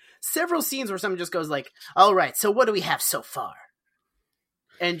like several scenes where someone just goes like, all right, so what do we have so far?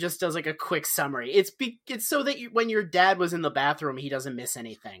 And just does like a quick summary. It's so that when your dad was in the bathroom, he doesn't miss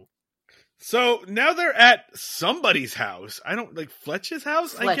anything. So now they're at somebody's house. I don't like Fletch's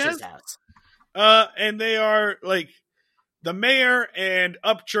house, I guess. Fletch's house. And they are like the mayor and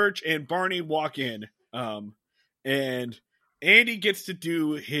Upchurch and Barney walk in. And Andy gets to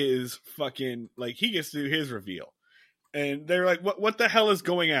do his he gets to do his reveal. And they're like, what the hell is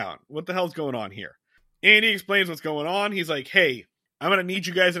going on? What the hell's going on here? Andy explains what's going on. He's like, hey, I'm going to need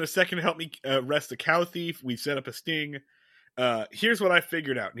you guys in a second to help me arrest the cow thief. We've set up a sting. Here's what I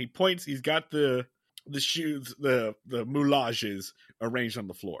figured out. And he points, he's got the shoes, the moulages arranged on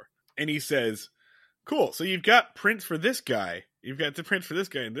the floor. And he says, cool, so you've got prints for this guy. You've got the prints for this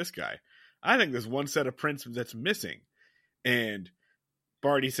guy and this guy. I think there's one set of prints that's missing. And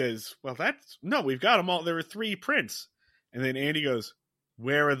Barney says, well, no, we've got them all. There were 3 prints. And then Andy goes,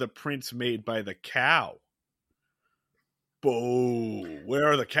 where are the prints made by the cow? Boom.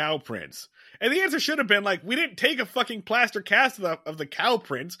 Where are the cow prints? And the answer should have been like, we didn't take a fucking plaster cast of the cow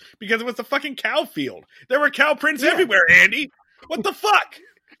prints because it was the fucking cow field. There were cow prints everywhere, Andy. What the fuck?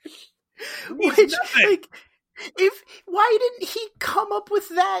 Which, like, why didn't he come up with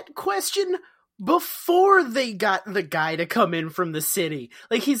that question before they got the guy to come in from the city?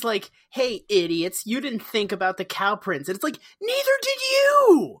 Like, he's like, hey, idiots, you didn't think about the cow prints. And it's like, neither did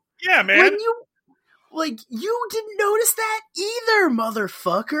you! Yeah, man. You didn't notice that either,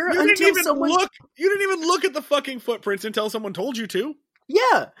 motherfucker. You didn't even look at the fucking footprints until someone told you to.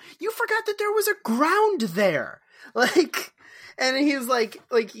 Yeah, you forgot that there was a ground there. Like, and he was like,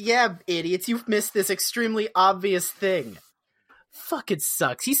 yeah, idiots, you've missed this extremely obvious thing. Fucking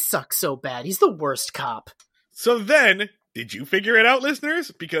sucks. He sucks so bad. He's the worst cop. So then, did you figure it out,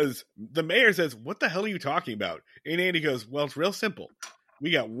 listeners? Because the mayor says, what the hell are you talking about? And Andy goes, well, it's real simple.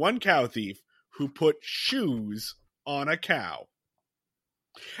 We got one cow thief who put shoes on a cow.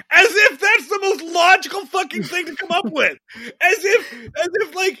 As if that's the most logical fucking thing to come up with. As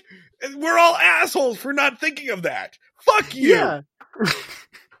if like, we're all assholes for not thinking of that. Fuck you! Yeah.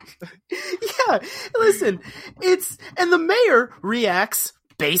 Yeah, listen, and the mayor reacts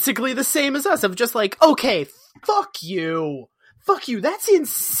basically the same as us, of just like, okay, fuck you, that's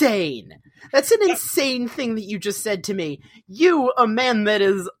insane. That's an insane thing that you just said to me. You, a man that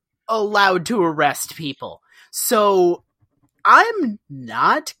is allowed to arrest people. So, I'm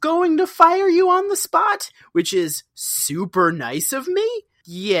not going to fire you on the spot, which is super nice of me.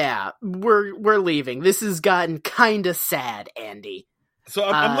 Yeah, we're leaving. This has gotten kind of sad, Andy. So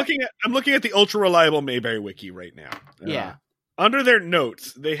I'm looking at the ultra reliable Mayberry wiki right now. Yeah. Under their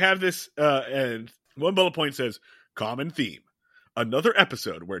notes, they have this, and one bullet point says, common theme. Another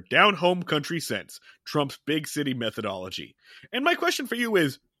episode where down home country sense trumps big city methodology. And my question for you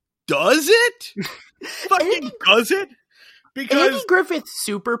is, does it? Fucking does it? Because Andy Griffith's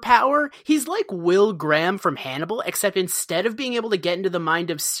superpower, he's like Will Graham from Hannibal, except instead of being able to get into the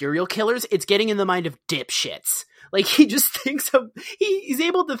mind of serial killers, it's getting in the mind of dipshits. Like, he just thinks of, he's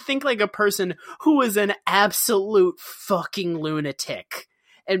able to think like a person who is an absolute fucking lunatic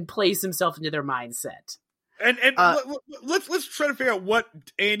and place himself into their mindset. And let's try to figure out what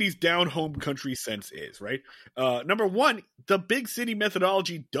Andy's down home country sense is, right? Number one, the big city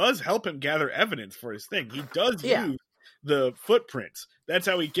methodology does help him gather evidence for his thing. He does use the footprints. That's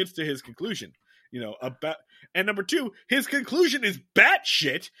how he gets to his conclusion. And number two, his conclusion is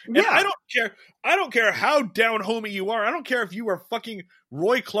batshit. And I don't care how down homey you are. I don't care if you were fucking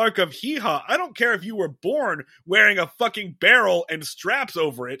Roy Clark of Hee Haw. I don't care if you were born wearing a fucking barrel and straps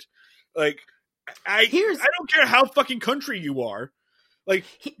over it. Like, I don't care how fucking country you are. Like,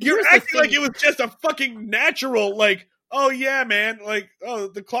 you're acting like it was just a fucking natural, like, oh yeah, man, like, oh,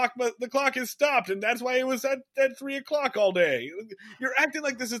 the clock is stopped, and that's why it was at 3:00 all day. You're acting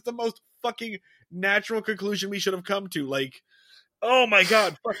like this is the most fucking natural conclusion we should have come to. Like, oh my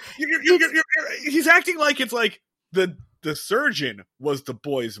god, he's acting like it's like the surgeon was the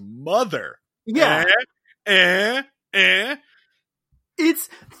boy's mother. Yeah. It's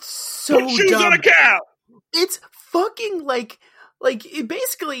so put shoes dumb. on a cow. It's fucking like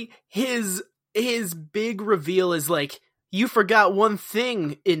basically his big reveal is like, you forgot one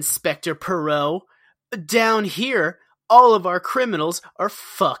thing, Inspector Poirot. Down here, all of our criminals are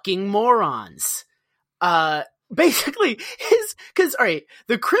fucking morons. Basically,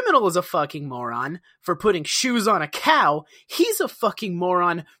 the criminal is a fucking moron for putting shoes on a cow. He's a fucking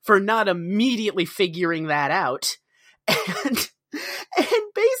moron for not immediately figuring that out. And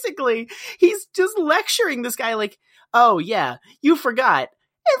basically, he's just lecturing this guy like, oh yeah, you forgot.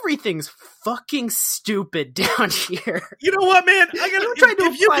 Everything's fucking stupid down here. You know what, man?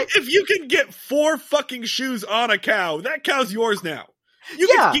 If you can get 4 fucking shoes on a cow, that cow's yours now. You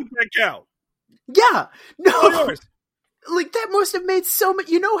can keep that cow. Yeah. No. Yours. Like, that must have made so much.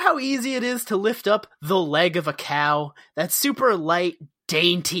 You know how easy it is to lift up the leg of a cow? That super light,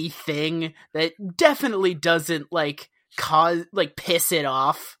 dainty thing that definitely doesn't, piss it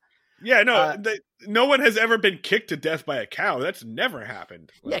off. Yeah, no, no one has ever been kicked to death by a cow. That's never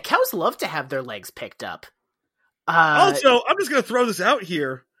happened. Yeah, cows love to have their legs picked up. Also, I'm just going to throw this out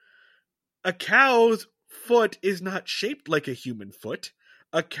here. A cow's foot is not shaped like a human foot.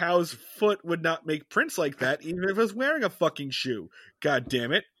 A cow's foot would not make prints like that even if it was wearing a fucking shoe. God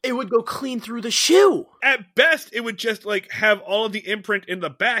damn it. It would go clean through the shoe. At best, it would just, have all of the imprint in the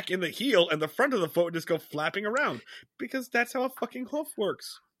back, in the heel, and the front of the foot would just go flapping around. Because that's how a fucking hoof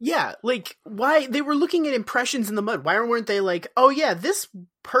works. Yeah, why they were looking at impressions in the mud. Why weren't they like, oh yeah, this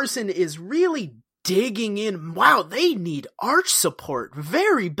person is really digging in. Wow, they need arch support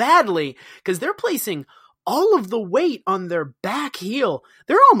very badly because they're placing all of the weight on their back heel.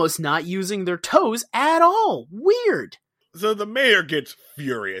 They're almost not using their toes at all. Weird. So the mayor gets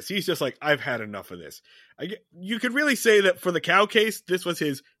furious. He's just like, I've had enough of this. You could really say that for the cow case, this was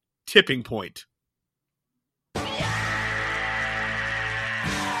his tipping point.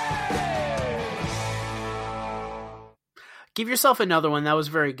 Give yourself another one. That was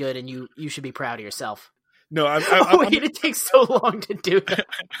very good, and you should be proud of yourself. No, it takes so long to do that.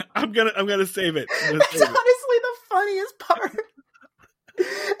 I'm gonna save it. That's honestly the funniest part. And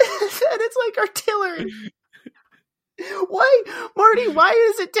it's like artillery. Why, Marty? Why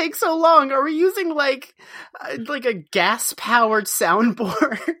does it take so long? Are we using like a gas powered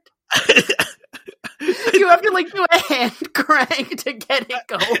soundboard? You have to do a hand crank to get it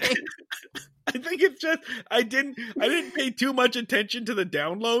going. I think it's just I didn't pay too much attention to the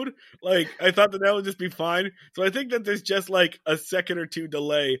download. I thought that would just be fine. So I think that there's just a second or two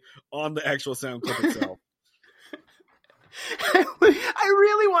delay on the actual sound clip itself. I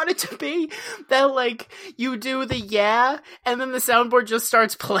really want it to be that you do the yeah, and then the soundboard just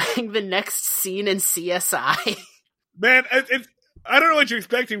starts playing the next scene in CSI. Man, I don't know what you're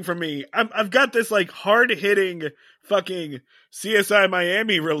expecting from me. I've got this hard hitting fucking CSI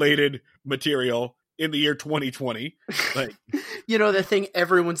Miami related material in the year 2020. The thing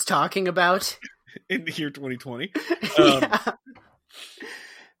everyone's talking about in the year 2020. Yeah.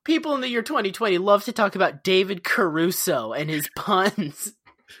 people in the year 2020 love to talk about David Caruso and his puns.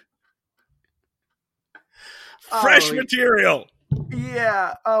 Fresh material.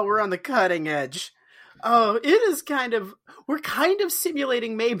 Yeah. Oh, we're on the cutting edge. Oh, it is we're kind of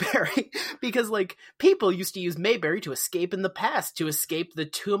simulating Mayberry because like people used to use Mayberry to escape in the past, to escape the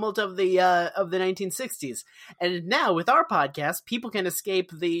tumult of the 1960s. And now with our podcast, people can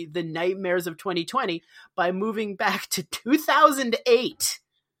escape the nightmares of 2020 by moving back to 2008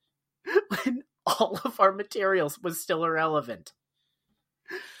 when all of our materials was still irrelevant.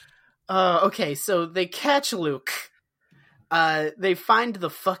 Okay, so they catch Luke. They find the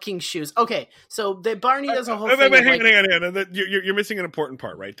fucking shoes. Okay, so Barney does a whole thing. Hang on. You're missing an important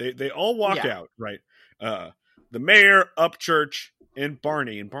part, right? They all walk out, right? The mayor, Upchurch, and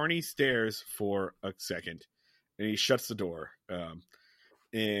Barney stares for a second, and he shuts the door.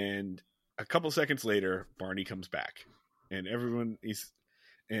 And a couple seconds later, Barney comes back, and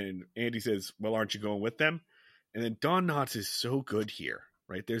and Andy says, "Well, aren't you going with them?" And then Don Knotts is so good here,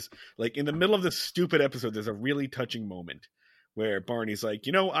 right? There's like in the middle of this stupid episode, there's a really touching moment where Barney's like,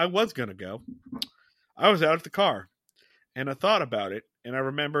 I was going to go. I was out at the car and I thought about it. And I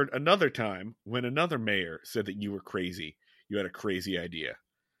remembered another time when another mayor said that you were crazy. You had a crazy idea.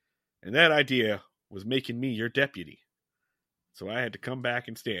 And that idea was making me your deputy. So I had to come back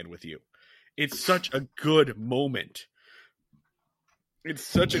and stand with you. It's such a good moment. It's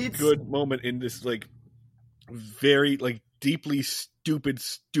such a good moment in this like very like deeply stupid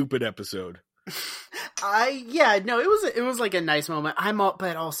episode. It was like a nice moment.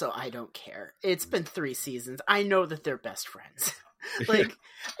 But also I don't care. It's been 3 seasons. I know that they're best friends. Like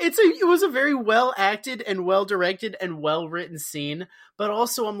it was a very well acted and well directed and well written scene. But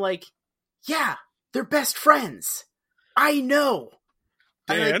also I'm like, yeah, they're best friends. I know.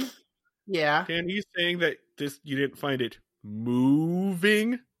 Dan, yeah. Dan, are you saying that you didn't find it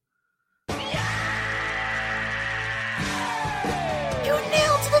moving?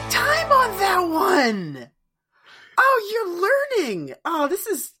 On that one. Oh, you're learning.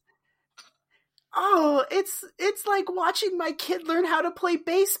 It's like watching my kid learn how to play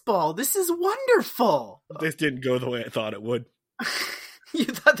baseball. This is wonderful. This didn't go the way I thought it would. You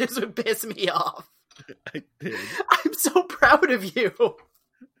thought this would piss me off. I did. I'm so proud of you.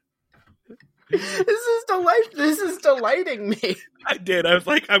 This is delighting me. I did. I was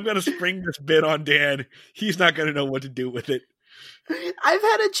like, I'm going to spring this bit on Dan. He's not going to know what to do with it. I've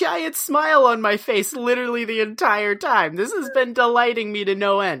had a giant smile on my face literally the entire time. This has been delighting me to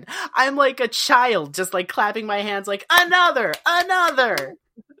no end. I'm like a child, just like clapping my hands like, another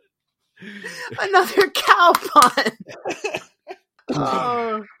cow pun.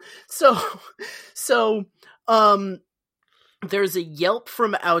 There's a yelp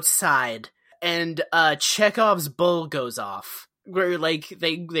from outside and Chekhov's bull goes off where like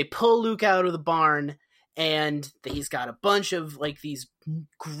they pull Luke out of the barn. And he's got a bunch of like these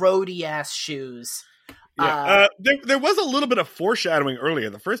grody ass shoes. Yeah, there was a little bit of foreshadowing earlier.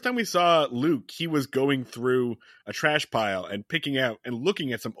 The first time we saw Luke, he was going through a trash pile and picking out and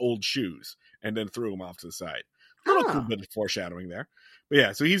looking at some old shoes, and then threw them off to the side. A little cool bit of foreshadowing there. But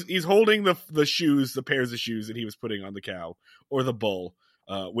yeah, so he's holding the shoes, the pairs of shoes that he was putting on the cow or the bull,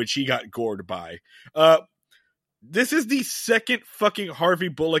 which he got gored by. This is the second fucking Harvey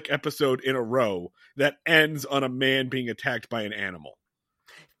Bullock episode in a row that ends on a man being attacked by an animal.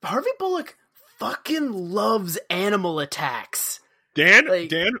 Harvey Bullock fucking loves animal attacks. Dan,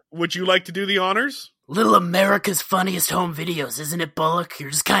 would you like to do the honors? Little America's Funniest Home Videos, isn't it, Bullock?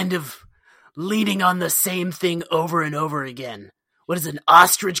 You're just kind of leaning on the same thing over and over again. What is an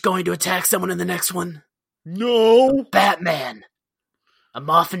ostrich going to attack someone in the next one? No. Batman. I'm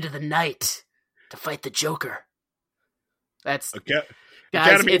off into the night to fight the Joker. That's okay.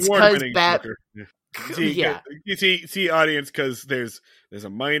 Guys, it's because You see, audience, because there's a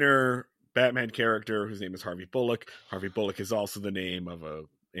minor Batman character whose name is Harvey Bullock. Harvey Bullock is also the name of a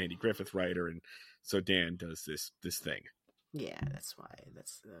Andy Griffith writer, and so Dan does this thing. Yeah, that's why.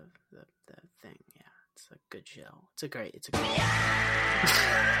 That's the thing. Yeah, it's a good show. It's a great.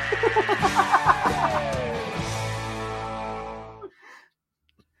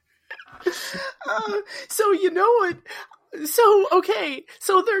 So you know what? So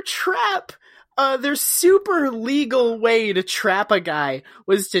their trap, their super legal way to trap a guy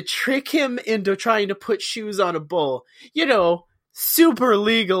was to trick him into trying to put shoes on a bull. You know, super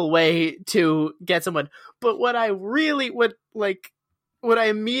legal way to get someone. But what I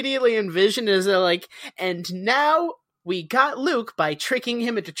immediately envision is and now we got Luke by tricking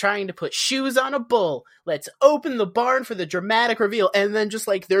him into trying to put shoes on a bull. Let's open the barn for the dramatic reveal. And then just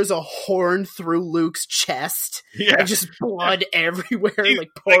like there's a horn through Luke's chest. Yeah. And just blood everywhere, like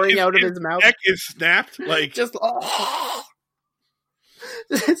pouring out of his mouth. Neck is snapped. Like just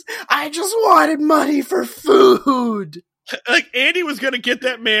I just wanted money for food. Like Andy was going to get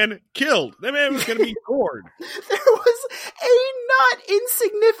that man killed. That man was going to be gored. There was a not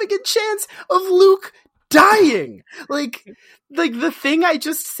insignificant chance of Luke dying. Like the thing I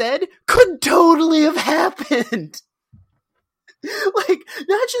just said could totally have happened. Like,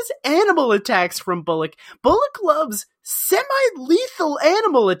 not just animal attacks from Bullock. Bullock loves semi-lethal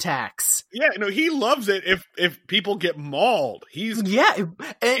animal attacks. Yeah, no, he loves it if people get mauled.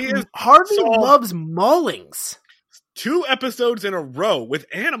 And Harvey loves maulings. 2 episodes in a row with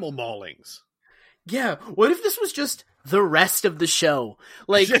animal maulings. Yeah, what if this was just the rest of the show?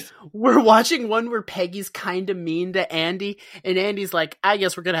 Like, we're watching one where Peggy's kind of mean to Andy, and Andy's like, I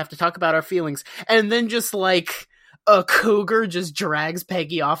guess we're gonna have to talk about our feelings. And then just like, a cougar just drags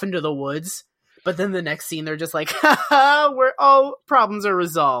Peggy off into the woods. But then the next scene, they're just like, haha, problems are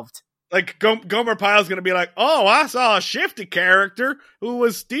resolved. Like, Gomer Pyle's gonna be like, oh, I saw a shifty character who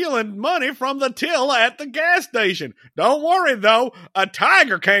was stealing money from the till at the gas station. Don't worry, though. A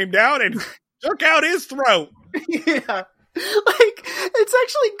tiger came down and took out his throat. Yeah. Like, it's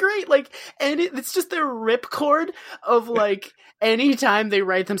actually great. Like, and it's just their ripcord of, like, anytime they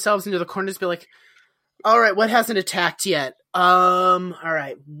write themselves into the corner, just be like, all right, what hasn't attacked yet? All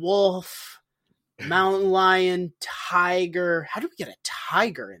right, wolf, mountain lion, tiger. How do we get a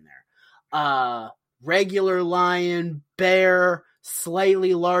tiger in there? Regular lion, bear,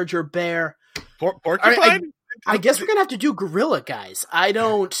 slightly larger bear. Porcupine? Right, I guess we're gonna have to do gorilla, guys. I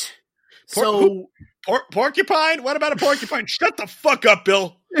don't. Porcupine? What about a porcupine? Shut the fuck up,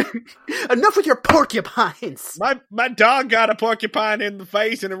 Bill. Enough with your porcupines. My dog got a porcupine in the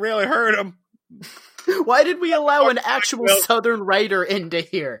face and it really hurt him. Why did we allow an actual Southern writer into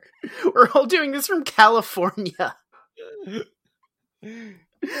here? We're all doing this from California.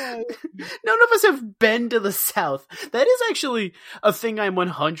 None of us have been to the South. That is actually a thing I'm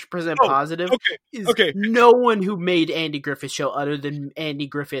 100% positive. Okay. No one who made Andy Griffith's show other than Andy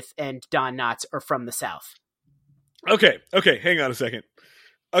Griffith and Don Knotts are from the South. Okay, hang on a second.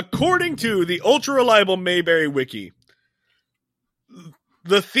 According to the ultra-reliable Mayberry Wiki,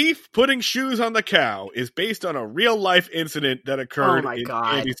 the thief putting shoes on the cow is based on a real-life incident that occurred in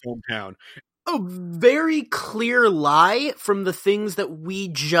Andy's hometown. A very clear lie from the things that we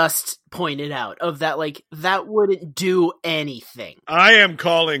just pointed out, of that, like, that wouldn't do anything. I am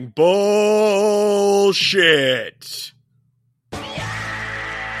calling bullshit.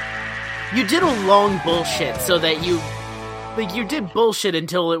 You did a long bullshit so that you did bullshit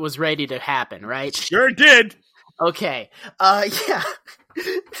until it was ready to happen, right? Sure did. Okay. Yeah.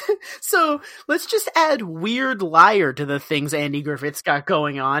 So let's just add weird liar to the things Andy Griffith's got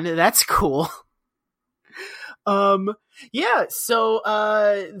going on. That's cool. Yeah, so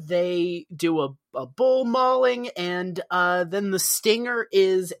they do a bull mauling, and then the stinger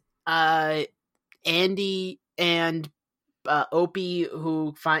is Andy and Opie,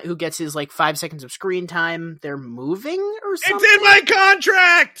 who gets his like 5 seconds of screen time. They're moving or something. It's in my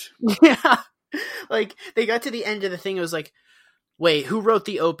contract. Yeah, like they got to the end of the thing. It was like, wait, who wrote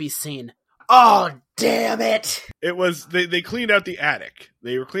the Opie scene? Oh, damn it! It was they cleaned out the attic.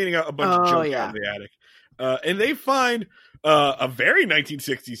 They were cleaning out a bunch of junk out of the attic, and they find a very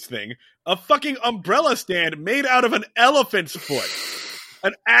 1960s thing: a fucking umbrella stand made out of an elephant's foot,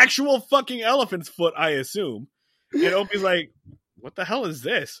 an actual fucking elephant's foot, I assume. And Opie's like, "What the hell is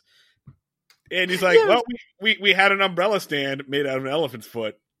this?" And he's like, yeah. "Well, we had an umbrella stand made out of an elephant's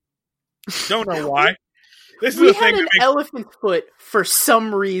foot. Don't know why." This is we had an elephant's foot for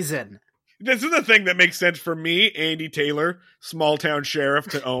some reason. This is the thing that makes sense for me, Andy Taylor, small town sheriff,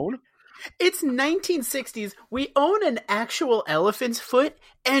 to own. It's 1960s. We own an actual elephant's foot,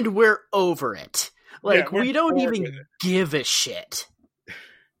 and we're over it. Like, we don't even give a shit.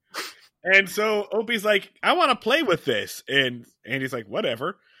 And so Opie's like, I want to play with this. And Andy's like,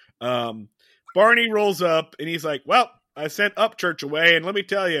 whatever. Barney rolls up, and he's like, well, I sent Upchurch away, and let me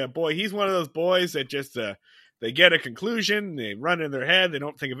tell you, boy, he's one of those boys that just, they get a conclusion, they run in their head, they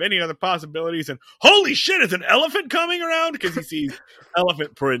don't think of any other possibilities, and holy shit, is an elephant coming around? Because he sees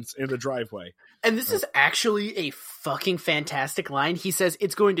elephant prints in the driveway. And this is actually a fucking fantastic line. He says,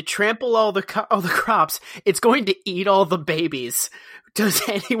 it's going to trample all the crops, it's going to eat all the babies. Does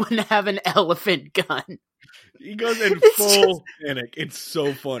anyone have an elephant gun? He goes in full panic. It's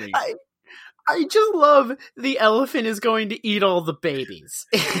so funny. I just love the elephant is going to eat all the babies.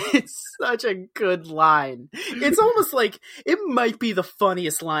 It's such a good line. It's almost like it might be the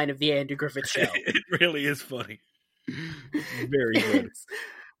funniest line of the Andy Griffith Show. It really is funny. Very good.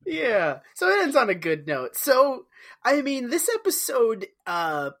 Yeah. So it ends on a good note. So, I mean, this episode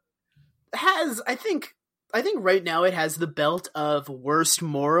has, I think right now it has the belt of worst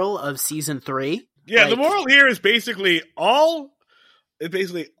moral of season 3. Yeah, the moral here is basically all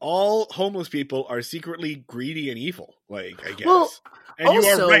homeless people are secretly greedy and evil, like, I guess. Well, and also,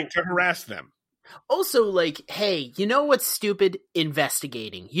 you are right to harass them. Also, like, hey, you know what's stupid?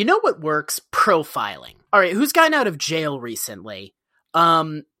 Investigating. You know what works? Profiling. All right, who's gotten out of jail recently?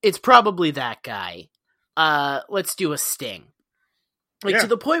 It's probably that guy. Let's do a sting. Like, to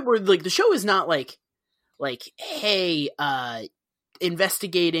the point where, like, the show is not like, hey,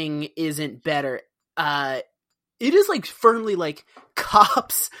 investigating isn't better. It is, like, firmly, like,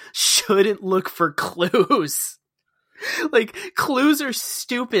 cops shouldn't look for clues. Like, clues are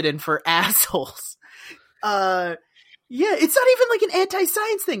stupid and for assholes. Yeah, it's not even, like, an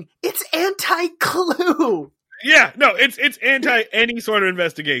anti-science thing. It's anti-clue. Yeah, no, it's anti any sort of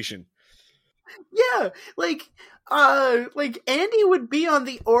investigation. Yeah, like Andy would be on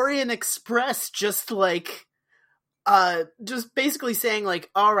the Orient Express just basically saying,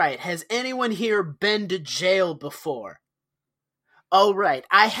 like, all right, has anyone here been to jail before? All right,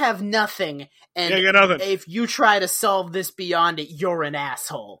 I have nothing, and if you try to solve this beyond it, you're an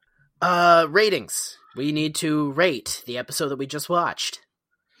asshole. Ratings. We need to rate the episode that we just watched.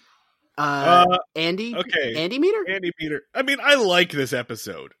 Andy? Okay. Andy meter? Andy meter. I mean, I like this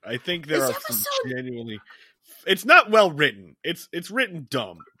episode. I think there are some genuinely... It's not well written. It's written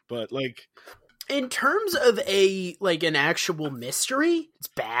dumb, but, like... In terms of an actual mystery, it's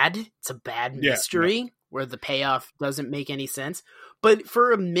bad. It's a bad mystery where the payoff doesn't make any sense. But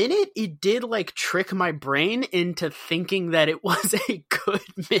for a minute, it did, like, trick my brain into thinking that it was a good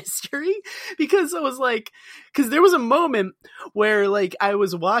mystery. Because I was like... Because there was a moment where, like, I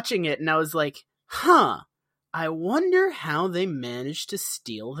was watching it and I was like, I wonder how they managed to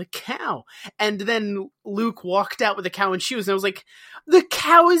steal the cow. And then Luke walked out with the cow in shoes, and I was like, the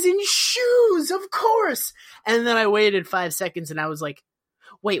cow is in shoes, of course! And then I waited 5 seconds, and I was like,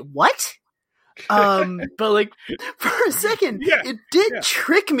 wait, what? But, like, for a second, it did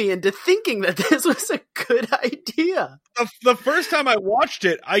trick me into thinking that this was a good idea. The first time I watched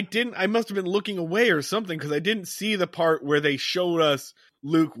it, I must have been looking away or something, because I didn't see the part where they showed us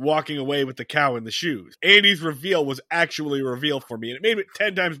Luke walking away with the cow in the shoes. Andy's reveal was actually a reveal for me, and it made it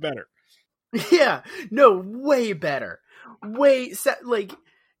 10 times better. Yeah, no, way better. It's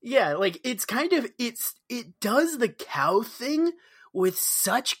kind of, it does the cow thing with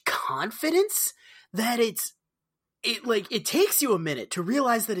such confidence that it takes you a minute to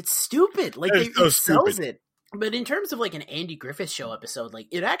realize that it's stupid. Like, it sells it. But in terms of, like, an Andy Griffith Show episode, like,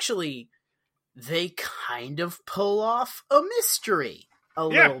 it actually, they kind of pull off a mystery a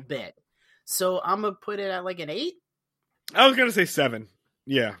little bit. So I'm gonna put it at, like, an 8. I was gonna say 7.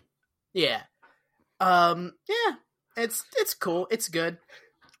 Yeah. Yeah. It's cool. It's good.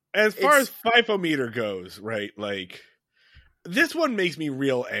 As far as FIFO meter goes, right, like, this one makes me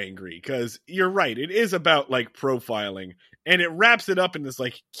real angry, because you're right, it is about, like, profiling, and it wraps it up in this,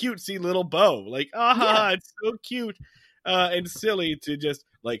 like, cutesy little bow. Like, it's so cute and silly to just,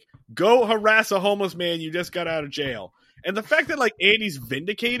 like, go harass a homeless man you just got out of jail. And the fact that, like, Andy's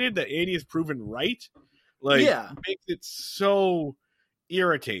vindicated, that Andy is proven right, like, makes it so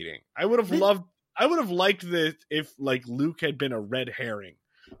irritating. I would have liked this if, like, Luke had been a red herring.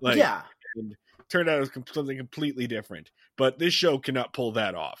 Like, and turned out it was something completely different. But this show cannot pull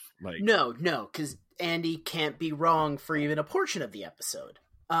that off. Like, no, because Andy can't be wrong for even a portion of the episode.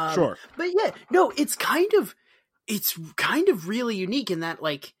 Sure. But yeah, no, it's kind of really unique in that,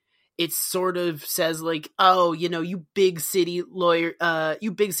 like, it sort of says, like, oh, you know, you big city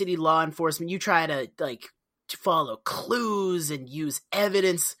law enforcement, you try to, like, to follow clues and use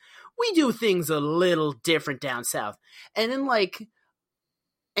evidence. We do things a little different down south. And in, like,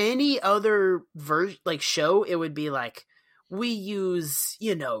 any other show, it would be like, we use,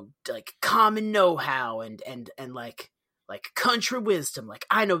 you know, like, common know-how and like country wisdom. Like,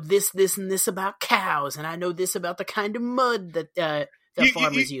 I know this, and this about cows, and I know this about the kind of mud that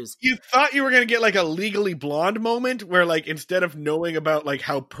farmers use. You thought you were going to get, like, a Legally Blonde moment where, like, instead of knowing about, like,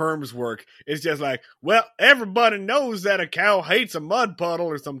 how perms work, it's just like, well, everybody knows that a cow hates a mud puddle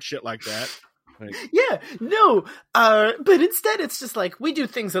or some shit like that. Like, yeah, no, but instead it's just like, we do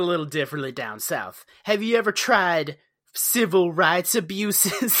things a little differently down south. Have you ever tried civil rights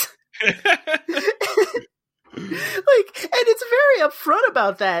abuses? and it's very upfront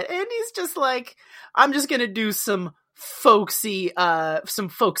about that. And he's just like, I'm just gonna do some folksy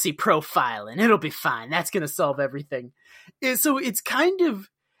profiling. It'll be fine. That's gonna solve everything. So it's kind of,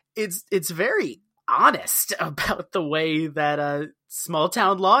 it's very honest about the way that small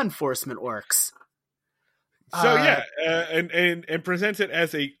town law enforcement works. So and presents it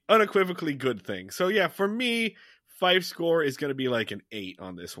as a unequivocally good thing. So yeah, for me, Fife score is going to be like an 8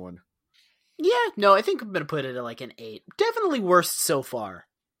 on this one. Yeah, no, I think I'm going to put it at like an 8. Definitely worst so far.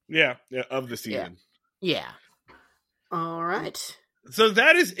 Yeah, of the season. Yeah. All right. So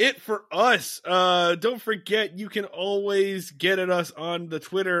that is it for us. Don't forget, you can always get at us on the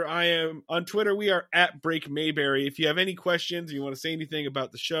Twitter. On Twitter, we are at Break Mayberry. If you have any questions, or you want to say anything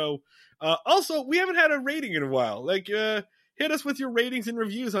about the show. Also, we haven't had a rating in a while. Hit us with your ratings and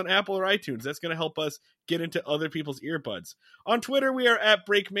reviews on Apple or iTunes. That's going to help us get into other people's earbuds. On Twitter, we are at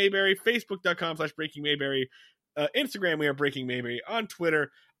Break Mayberry. Facebook.com/Breaking Mayberry. Instagram, we are Breaking Mayberry. On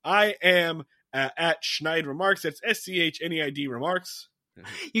Twitter, I am at Schneid Remarks. That's SCHNEID Remarks.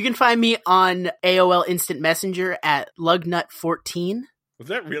 You can find me on AOL Instant Messenger at Lugnut14. Was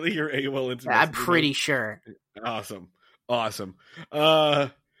that really your AOL Instant Messenger? I'm pretty sure. Awesome.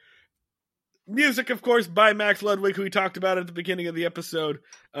 Music, of course, by Max Ludwig, who we talked about at the beginning of the episode.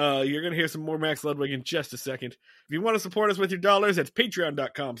 You're going to hear some more Max Ludwig in just a second. If you want to support us with your dollars, that's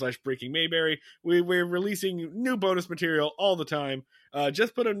patreon.com/Breaking Mayberry. We're releasing new bonus material all the time.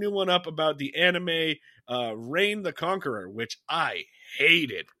 Just put a new one up about the anime Reign the Conqueror, which I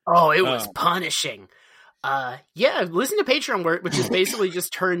hated. Oh, it was punishing. Listen to Patreon, which is basically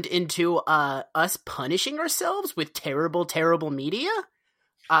just turned into us punishing ourselves with terrible, terrible media.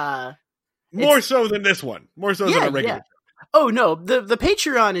 More so than this one. More so than a regular show. Oh, no. The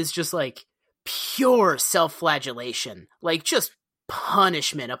Patreon is just like pure self-flagellation. Like just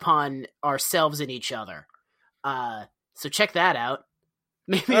punishment upon ourselves and each other. So check that out.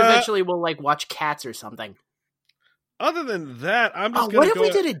 Maybe eventually we'll like watch Cats or something. Other than that, I'm just going to what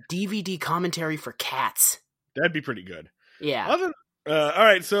if we did a DVD commentary for Cats? That'd be pretty good. Yeah. All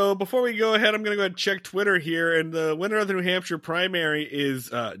right, so before we go ahead, I'm going to go ahead and check Twitter here, and the winner of the New Hampshire primary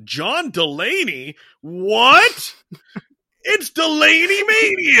is John Delaney. What? It's Delaney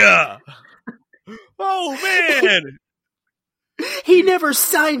Mania! Oh, man! He never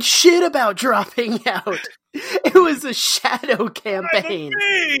signed shit about dropping out. It was a shadow campaign. I'm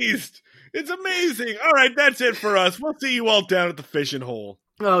amazed! It's amazing! All right, that's it for us. We'll see you all down at the fishing hole.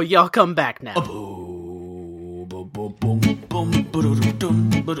 Oh, y'all come back now. Ba-da-ba-ba